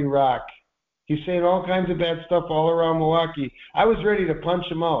about you, Rock. He's saying all kinds of bad stuff all around Milwaukee. I was ready to punch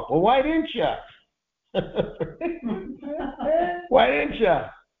him out. Well, why didn't you? Why didn't you?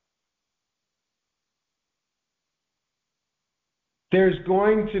 There's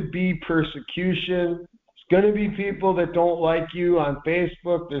going to be persecution. There's going to be people that don't like you on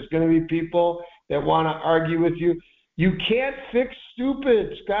Facebook. There's going to be people that want to argue with you. You can't fix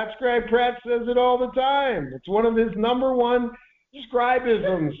stupid. Scott Scribe Pratt says it all the time. It's one of his number one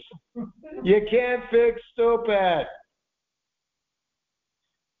scribisms. You can't fix stupid.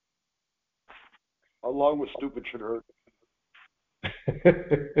 Along with stupid should hurt.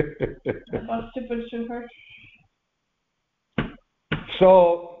 Stupid should hurt.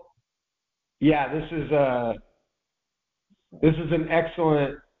 So, yeah, this is an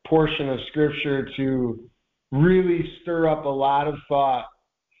excellent portion of Scripture to really stir up a lot of thought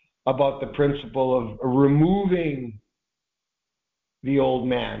about the principle of removing the old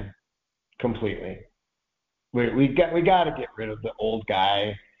man completely. We got to get rid of the old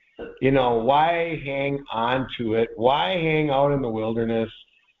guy. You know, why hang on to it? Why hang out in the wilderness?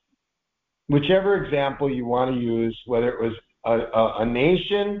 Whichever example you want to use, whether it was a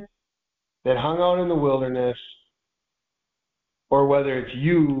nation that hung out in the wilderness, or whether it's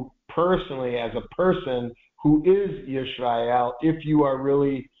you personally as a person who is Yisrael, if you are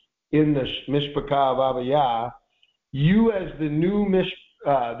really in the Mishpachah of Abba Yah, you as the new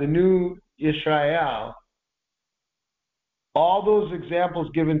Yisrael, all those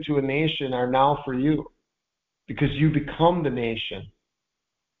examples given to a nation are now for you, because you become the nation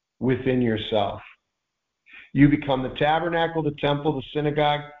within yourself. You become the tabernacle, the temple, the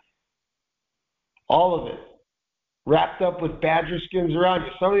synagogue, all of it, wrapped up with badger skins around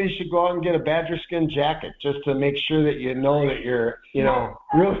you. Some of you should go out and get a badger skin jacket just to make sure that you know that you're,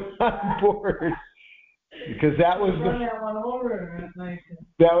 really on board. Because that was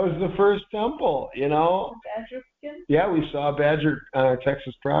the first temple, Badger skin? Yeah, we saw a badger on our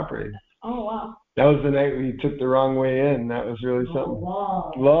Texas property. Oh, wow. That was the night we took the wrong way in. That was really something.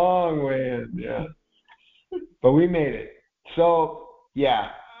 Long way in, yeah. But we made it. So,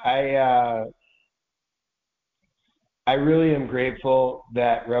 yeah, I really am grateful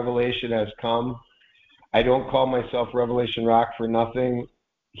that Revelation has come. I don't call myself Revelation Rock for nothing.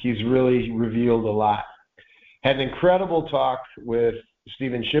 He's really revealed a lot. Had an incredible talk with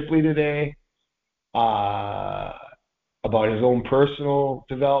Stephen Shipley today about his own personal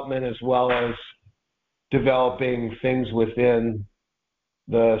development, as well as developing things within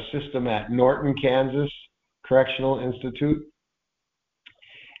the system at Norton, Kansas Correctional Institute,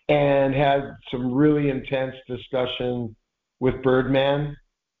 and had some really intense discussion with Birdman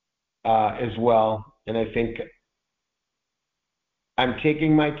as well. And I think I'm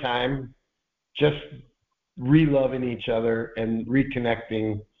taking my time just re-loving each other and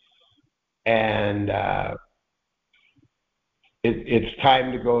reconnecting, and it's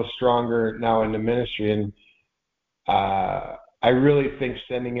time to go stronger now in the ministry. And I really think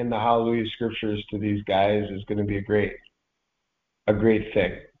sending in the Hallelujah Scriptures to these guys is going to be a great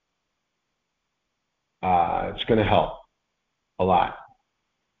thing. It's going to help a lot.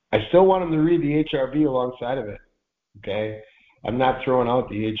 I still want them to read the HRV alongside of it. Okay, I'm not throwing out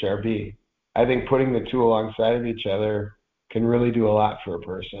the HRB. I think putting the two alongside of each other can really do a lot for a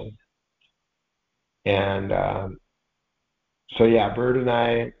person. And so, yeah, Bert and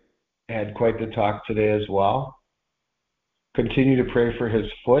I had quite the talk today as well. Continue to pray for his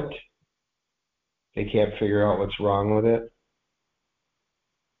foot. They can't figure out what's wrong with it,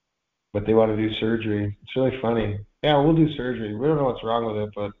 but they want to do surgery. It's really funny. Yeah, we'll do surgery. We don't know what's wrong with it,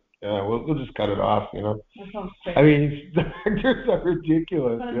 but we'll just cut it off, you know. That sounds great. I mean, doctors are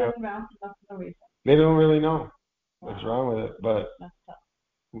ridiculous. But it You know. doesn't bounce enough for no reason. They don't really know what's wrong with it, but That's tough.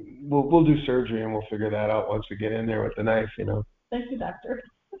 we'll do surgery and we'll figure that out once we get in there with the knife, you know. Thank you, doctor.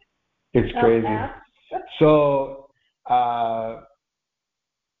 It's crazy. So I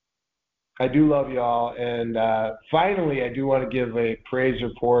do love y'all, and finally I do want to give a praise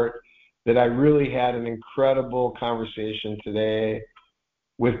report that I really had an incredible conversation today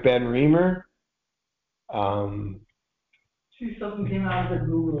with Ben Reamer. Something came out of the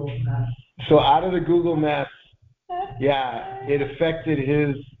Google mess. So out of the Google mess, yeah, it affected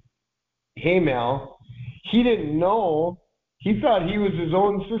his Haymail. He didn't know. He thought he was his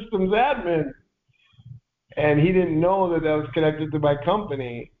own systems admin. And he didn't know that that was connected to my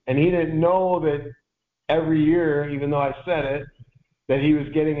company. And he didn't know that every year, even though I said it, that he was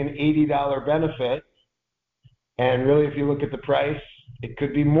getting an $80 benefit. And really, if you look at the price, it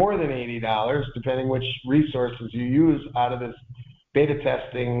could be more than $80, depending which resources you use out of this beta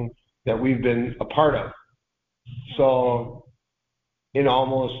testing that we've been a part of. So in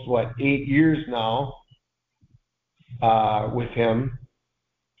almost, 8 years now with him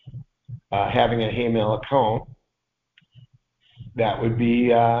having a Haymail account, that would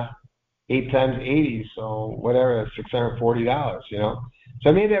be 8 times 80, so whatever, $640, you know. So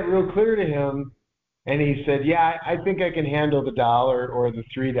I made that real clear to him, and he said, yeah, I think I can handle the $1 or the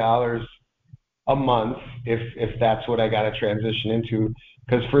 $3 a month if that's what I got to transition into.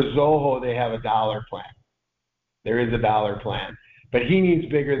 Because for Zoho, they have a $1 plan. There is a $1 plan. But he needs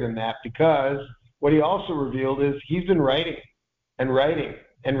bigger than that, because what he also revealed is he's been writing and writing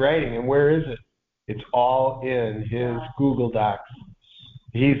and writing. And where is it? It's all in his Google Docs.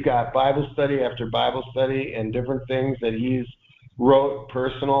 He's got Bible study after Bible study and different things that he's wrote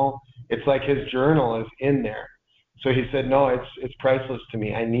personal. It's like his journal is in there. So he said, no, it's priceless to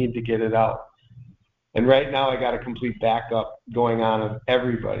me. I need to get it out. And right now I got a complete backup going on of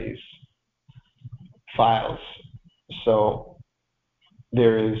everybody's files. So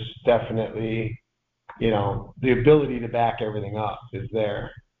there is definitely, the ability to back everything up is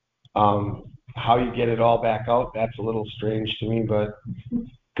there. How you get it all back out, that's a little strange to me, but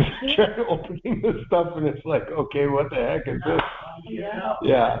because I tried opening this stuff and it's like, okay, what the heck is this?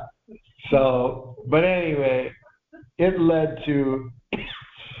 Yeah. So, but anyway, it led to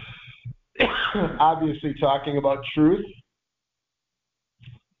obviously talking about truth,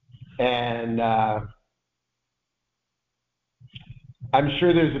 and I'm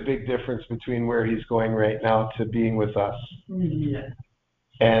sure there's a big difference between where he's going right now to being with us. Yeah.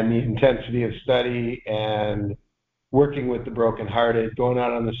 And the intensity of study and working with the brokenhearted, going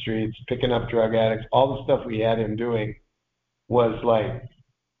out on the streets, picking up drug addicts, all the stuff we had him doing was like,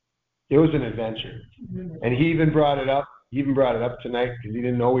 it was an adventure. And he even brought it up. He even brought it up tonight because he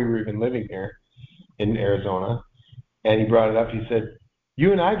didn't know we were even living here in Arizona. And he brought it up. He said,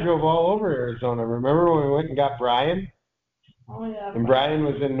 you and I drove all over Arizona. Remember when we went and got Brian? Oh, yeah. And Brian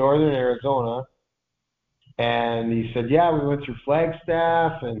was in northern Arizona. And he said, yeah, we went through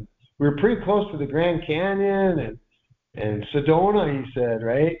Flagstaff, and we were pretty close to the Grand Canyon and Sedona, he said,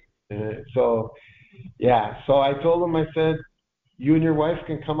 right? So, yeah. So I told him, I said, you and your wife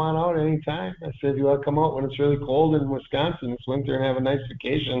can come on out anytime. I said, you want to come out when it's really cold in Wisconsin this winter and have a nice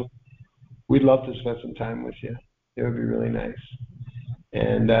vacation? We'd love to spend some time with you. It would be really nice.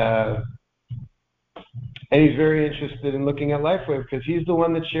 And he's very interested in looking at LifeWave because he's the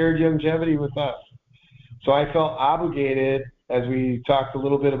one that shared Youngevity with us. So I felt obligated, as we talked a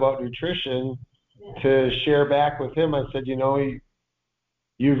little bit about nutrition, to share back with him. I said, you've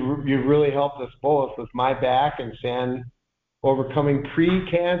really helped us both with my back and San overcoming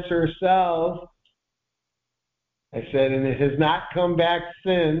pre-cancer cells. I said, and it has not come back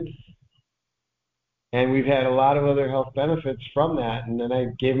since. And we've had a lot of other health benefits from that. And then I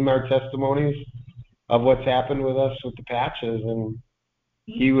gave him our testimonies of what's happened with us with the patches. And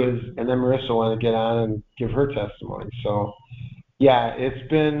and then Marissa wanted to get on and give her testimony. So, yeah, it's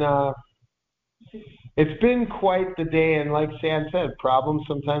been quite the day. And like Sam said, problems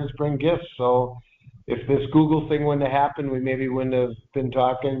sometimes bring gifts. So if this Google thing wouldn't have happened, we maybe wouldn't have been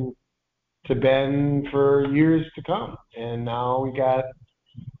talking to Ben for years to come. And now we got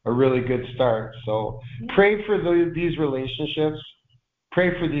a really good start. So pray for these relationships.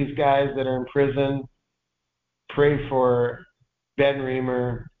 Pray for these guys that are in prison. Pray for Ben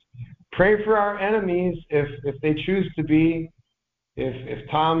Reamer. Pray for our enemies if they choose to be. If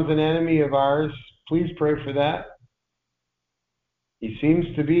Tom's an enemy of ours, please pray for that. He seems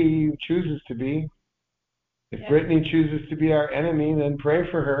to be, he chooses to be. If Brittany chooses to be our enemy, then pray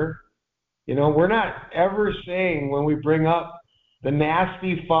for her. You know, we're not ever saying when we bring up the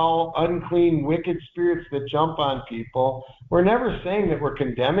nasty, foul, unclean, wicked spirits that jump on people, we're never saying that we're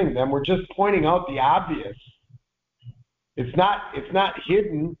condemning them. We're just pointing out the obvious. It's not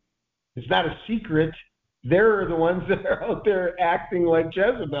hidden. It's not a secret. They're the ones that are out there acting like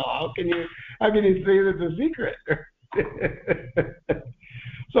Jezebel. How can you say that's a secret?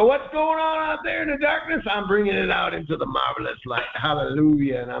 So what's going on out there in the darkness? I'm bringing it out into the marvelous light.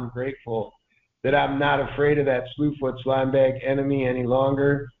 Hallelujah. And I'm grateful that I'm not afraid of that slewfoot slime bag enemy any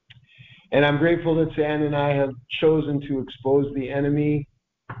longer. And I'm grateful that San and I have chosen to expose the enemy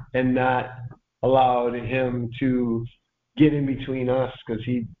and not allowed him to get in between us, because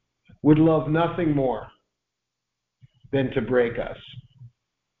he would love nothing more than to break us.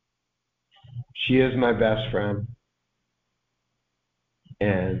 She is my best friend.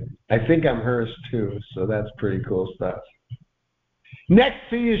 And I think I'm hers too, so that's pretty cool stuff. Next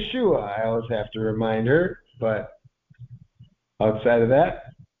to Yeshua, I always have to remind her, but outside of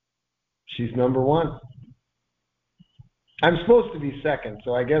that, she's number one. I'm supposed to be second,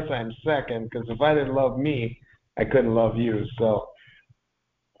 so I guess I'm second, because if I didn't love me, I couldn't love you. So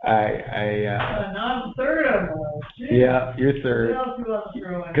And I'm third of them. yeah, you're third. What else you want to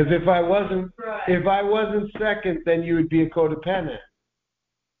throw in? Because if I wasn't second, then you would be a codependent.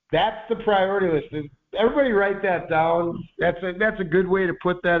 That's the priority list. Everybody write that down. That's a good way to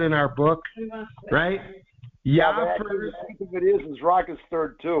put that in our book, right? Yeah, but first. I think it is Rock is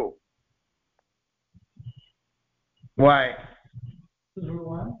third too. Why? Because we're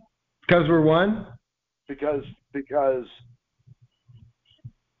one. Because we're one? Because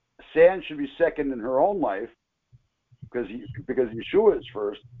San should be second in her own life because Yeshua is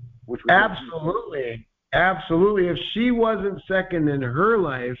first. Absolutely. If she wasn't second in her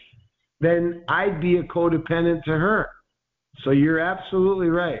life, then I'd be a codependent to her. So you're absolutely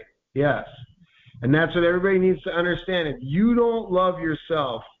right. Yes. And that's what everybody needs to understand. If you don't love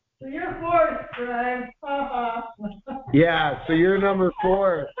yourself. So you're fourth, Greg. Yeah, so you're number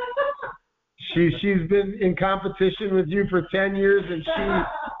 4. She's been in competition with you for 10 years, and she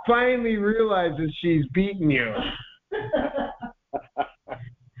finally realizes she's beaten you.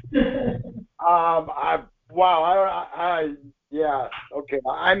 Yeah, okay.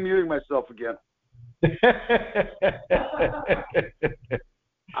 I'm muting myself again.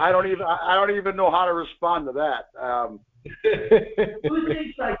 I don't even know how to respond to that. Who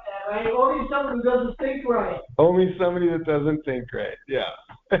thinks like that, right? Only someone who doesn't think right. Only somebody that doesn't think right. Yeah.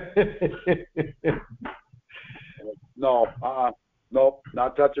 No. Nope.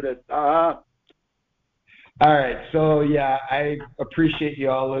 Not touching it. All right, so yeah, I appreciate you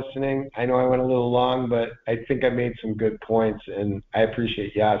all listening. I know I went a little long, but I think I made some good points, and I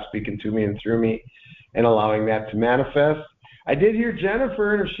appreciate Yah speaking to me and through me and allowing that to manifest. I did hear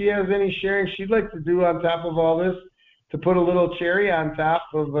Jennifer, and if she has any sharing she'd like to do on top of all this, to put a little cherry on top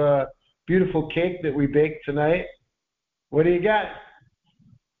of a beautiful cake that we baked tonight. What do you got,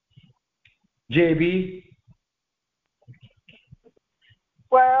 JB?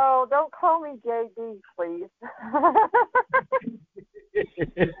 Well, don't call me JB, please.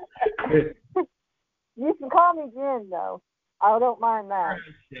 You can call me Jen, though. I don't mind that.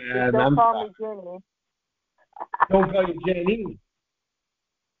 Yeah, don't call me Jenny. Don't call you Jenny.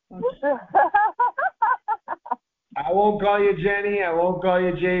 I won't call you Jenny. I won't call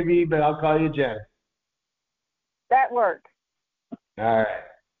you JB, but I'll call you Jen. That works. All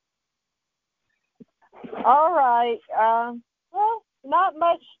right. Well, not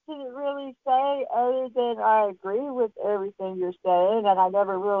much to really say other than I agree with everything you're saying, and I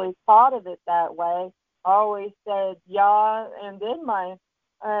never really thought of it that way. I always said Yah and then my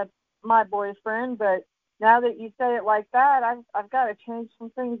boyfriend, but now that you say it like that, I've got to change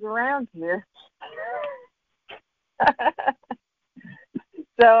some things around here.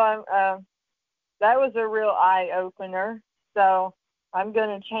 So that was a real eye opener. So I'm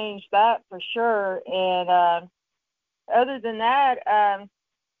going to change that for sure. And other than that,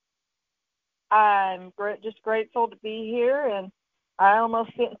 I'm just grateful to be here, and I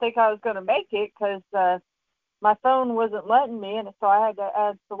almost didn't think I was going to make it because my phone wasn't letting me, and so I had to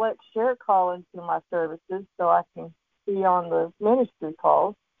add select share call into my services so I can be on the ministry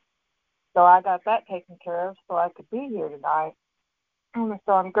calls. So I got that taken care of so I could be here tonight.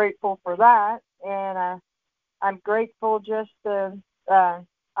 So I'm grateful for that, and I'm grateful just to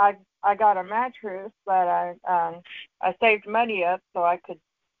I got a mattress that I saved money up so I could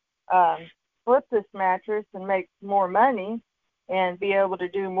flip this mattress and make more money and be able to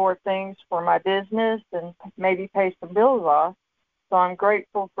do more things for my business and maybe pay some bills off. So I'm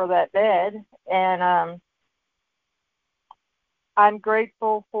grateful for that bed, and I'm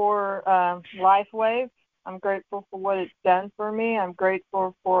grateful for LifeWave. I'm grateful for what it's done for me. I'm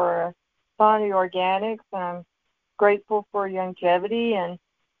grateful for Sony Organics, and I'm grateful for longevity, and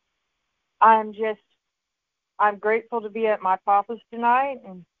I'm grateful to be at my papa's tonight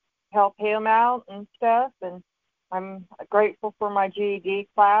and help him out and stuff, and I'm grateful for my GED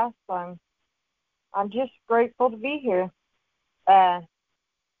class. I'm just grateful to be here. And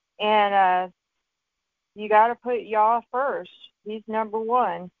you got to put Yah first. He's number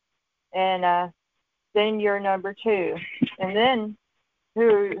one, and then you're number two, and then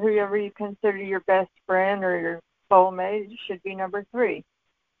whoever you consider your best friend or your soulmate should be number three.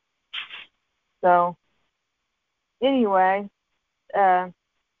 So anyway,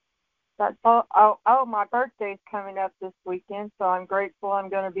 that's all. Oh, my birthday's coming up this weekend, so I'm grateful I'm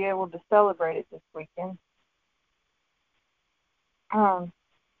going to be able to celebrate it this weekend.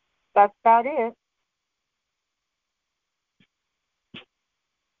 That's about it.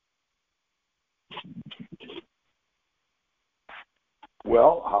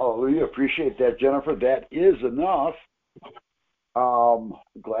 Well, hallelujah. Appreciate that, Jennifer. That is enough.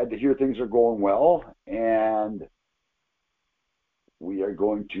 Glad to hear things are going well, and we are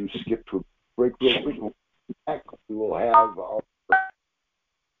going to skip to a break real quick. We'll be back. We will have our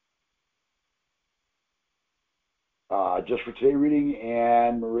Just for Today reading,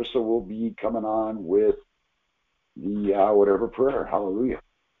 and Marissa will be coming on with the whatever prayer. Hallelujah.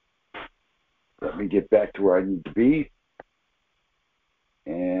 Let me get back to where I need to be.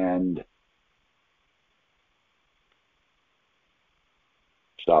 And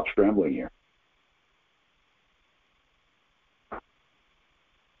stop scrambling here.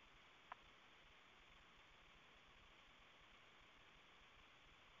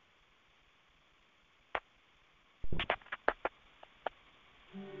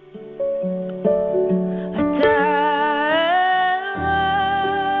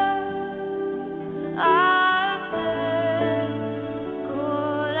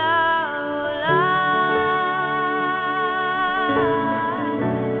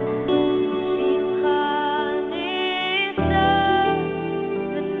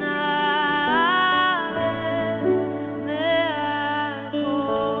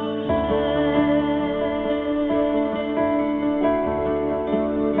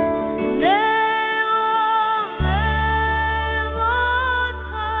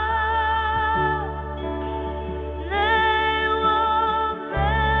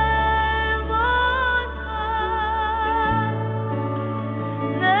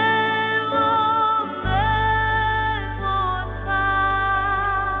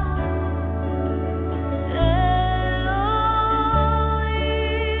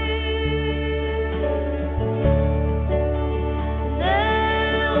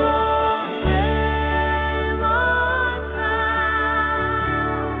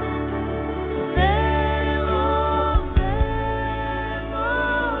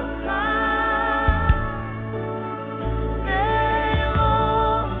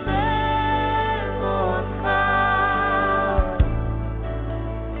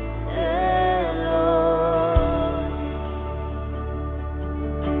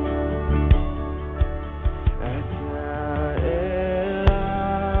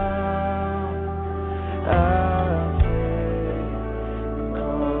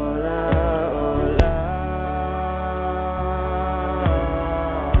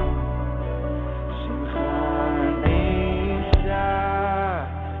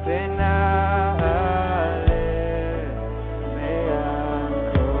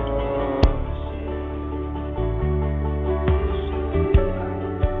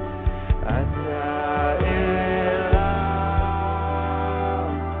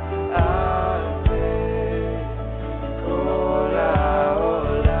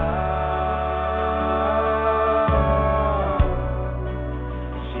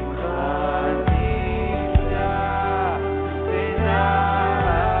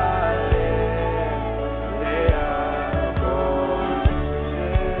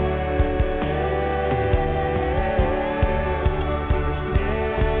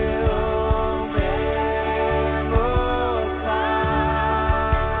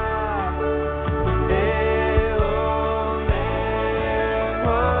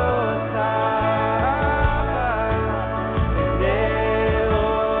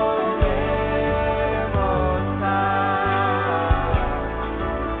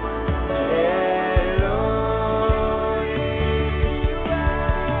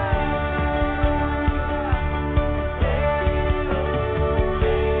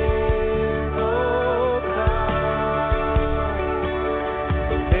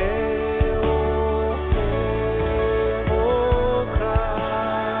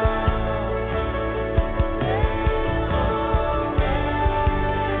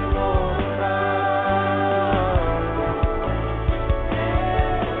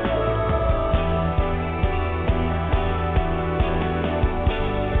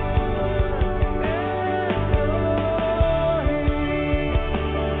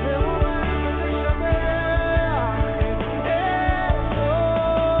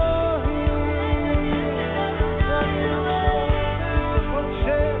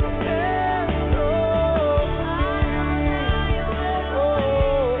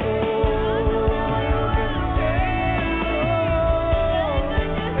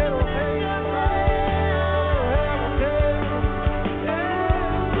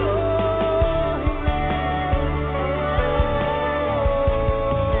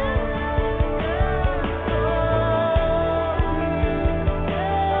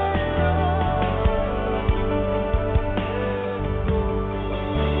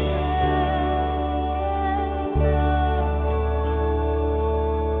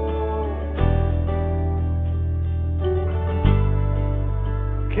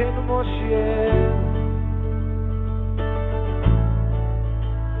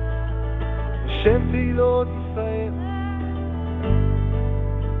 בשם תהילות ישראל,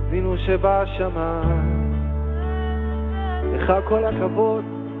 אבינו שבשמיים, לך כל הכבוד,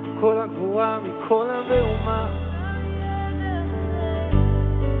 כל הגבורה מכל המאומה,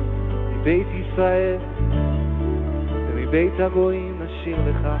 מבית ישראל ומבית הגויים נשיר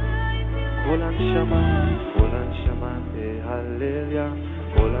לך כל הנשמה, כל הנשמה תהלליה,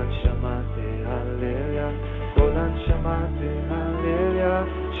 כל הנשמה תהלליה, כל הנשמה תהלליה,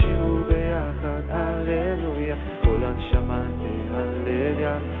 שירו ביחד הללויה, כל הנשמה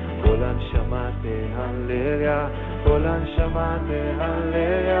תהלליה, כל הנשמה תהלליה, כל הנשמה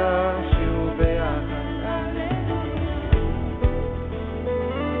תהלליה, שירו ביחד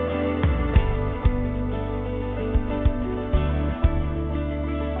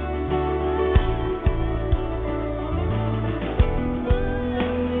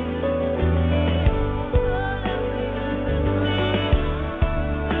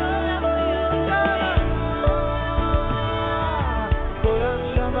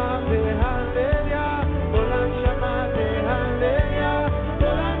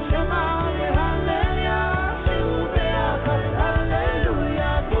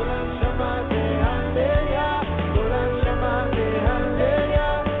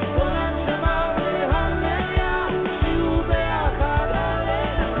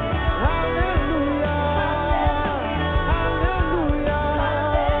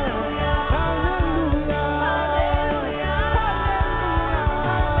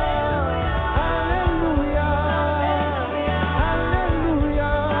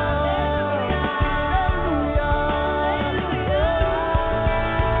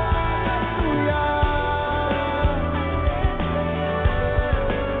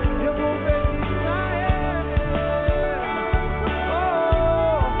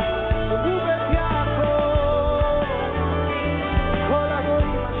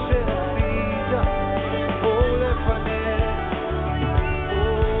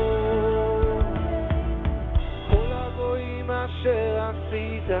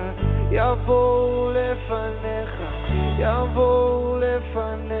יבואו לפניך, יבואו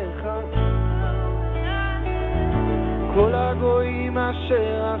לפניך, כל הגויים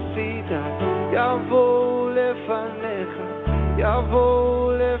אשר עשית, יבואו לפניך,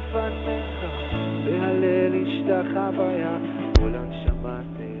 יבואו לפניך, להלל השתחוויה, כל הנשמה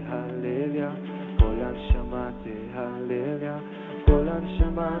תהלליה, כל הנשמה תהלליה, כל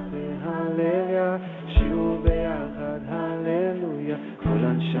הנשמה תהלליה, שירו ביחד הללויה, כל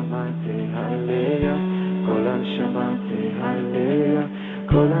הנשמה תהלליה, כל הנשמה תהלליה,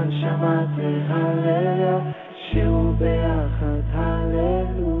 כל הנשמה תהלליה, שירו ביחד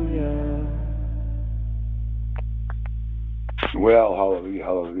הללויה. Well, hallelujah,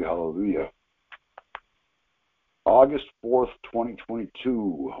 hallelujah, hallelujah. August 4th,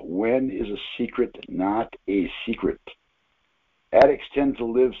 2022. When is a secret not a secret? Addicts tend to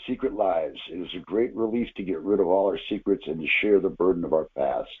live secret lives. It is a great relief to get rid of all our secrets and to share the burden of our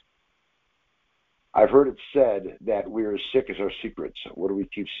past. I've heard it said that we are as sick as our secrets. What do we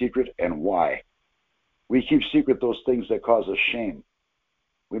keep secret and why? We keep secret those things that cause us shame.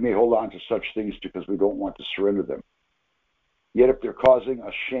 We may hold on to such things because we don't want to surrender them. Yet if they're causing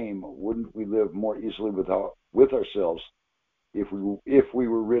us shame, wouldn't we live more easily with ourselves if we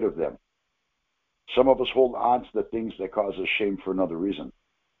were rid of them? Some of us hold on to the things that cause us shame for another reason.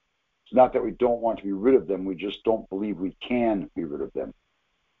 It's not that we don't want to be rid of them, we just don't believe we can be rid of them.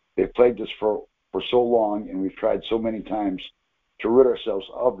 They've plagued us for so long, and we've tried so many times to rid ourselves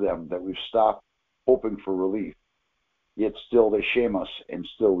of them that we've stopped hoping for relief. Yet still they shame us, and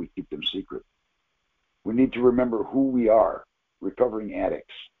still we keep them secret. We need to remember who we are, recovering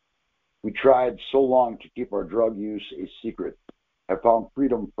addicts. We tried so long to keep our drug use a secret, have found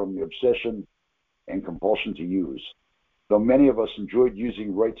freedom from the obsession and compulsion to use. Though many of us enjoyed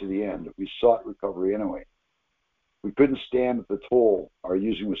using right to the end, we sought recovery anyway. We couldn't stand the toll our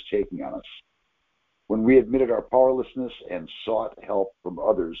using was taking on us. When we admitted our powerlessness and sought help from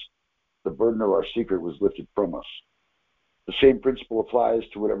others, the burden of our secret was lifted from us. The same principle applies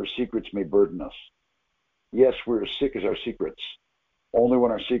to whatever secrets may burden us. Yes, we're as sick as our secrets. Only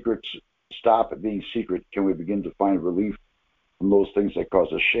when our secrets stop at being secret can we begin to find relief from those things that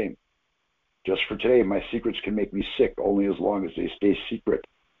cause us shame. Just for today, my secrets can make me sick only as long as they stay secret.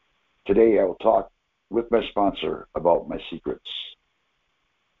 Today, I will talk with my sponsor about my secrets.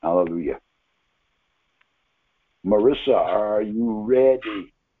 Hallelujah. Marissa, are you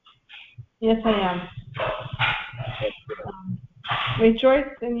ready? Yes, I am. Rejoice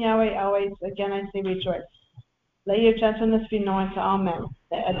in Yahweh always. Again, I say rejoice. Let your gentleness be known to all men,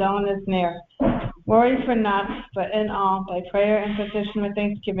 that Adon is near. Worry for naught, but in all, by prayer and petition with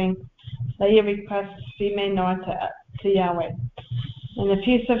thanksgiving, let your requests be made known to Yahweh. And the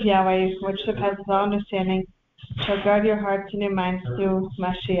peace of Yahweh, which surpasses all understanding, shall guard your hearts and your minds through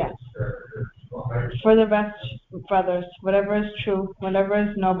Mashiach. For the rest, brothers, whatever is true, whatever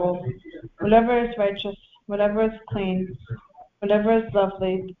is noble, whatever is righteous, whatever is clean, whatever is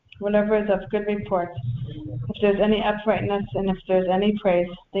lovely, whatever is of good report, if there's any uprightness and if there's any praise,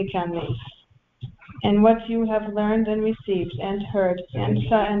 think on these. And what you have learned and received and heard and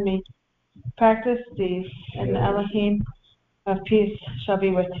saw in me, practice these, and the Elohim of peace shall be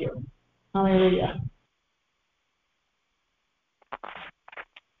with you. Hallelujah.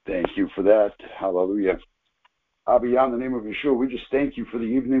 Thank you for that. Hallelujah. Abiyah, in the name of Yeshua, we just thank you for the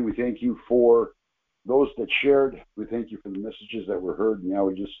evening. We thank you for those that shared. We thank you for the messages that were heard. Now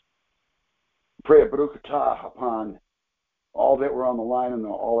we just pray a Baruch Atah upon all that were on the line and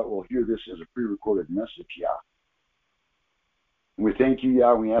all that will hear this as a pre-recorded message, Yah. And we thank you,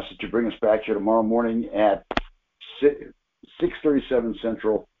 Yah. We ask that you bring us back here tomorrow morning at 6:37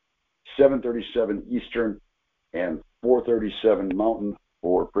 Central, 7:37 Eastern, and 4:37 Mountain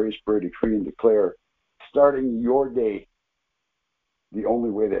for Praise, Pray, Decree, and Declare, starting your day the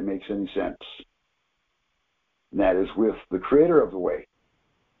only way that makes any sense. And that is with the creator of the way.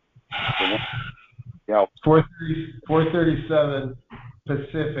 Yeah. 4:37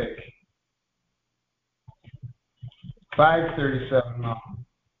 Pacific. 5:37 Mountain.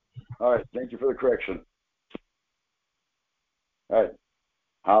 All right. Thank you for the correction. All right.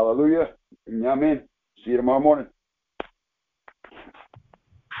 Hallelujah. Amen. See you tomorrow morning.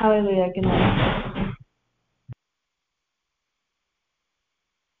 Hallelujah. Good night.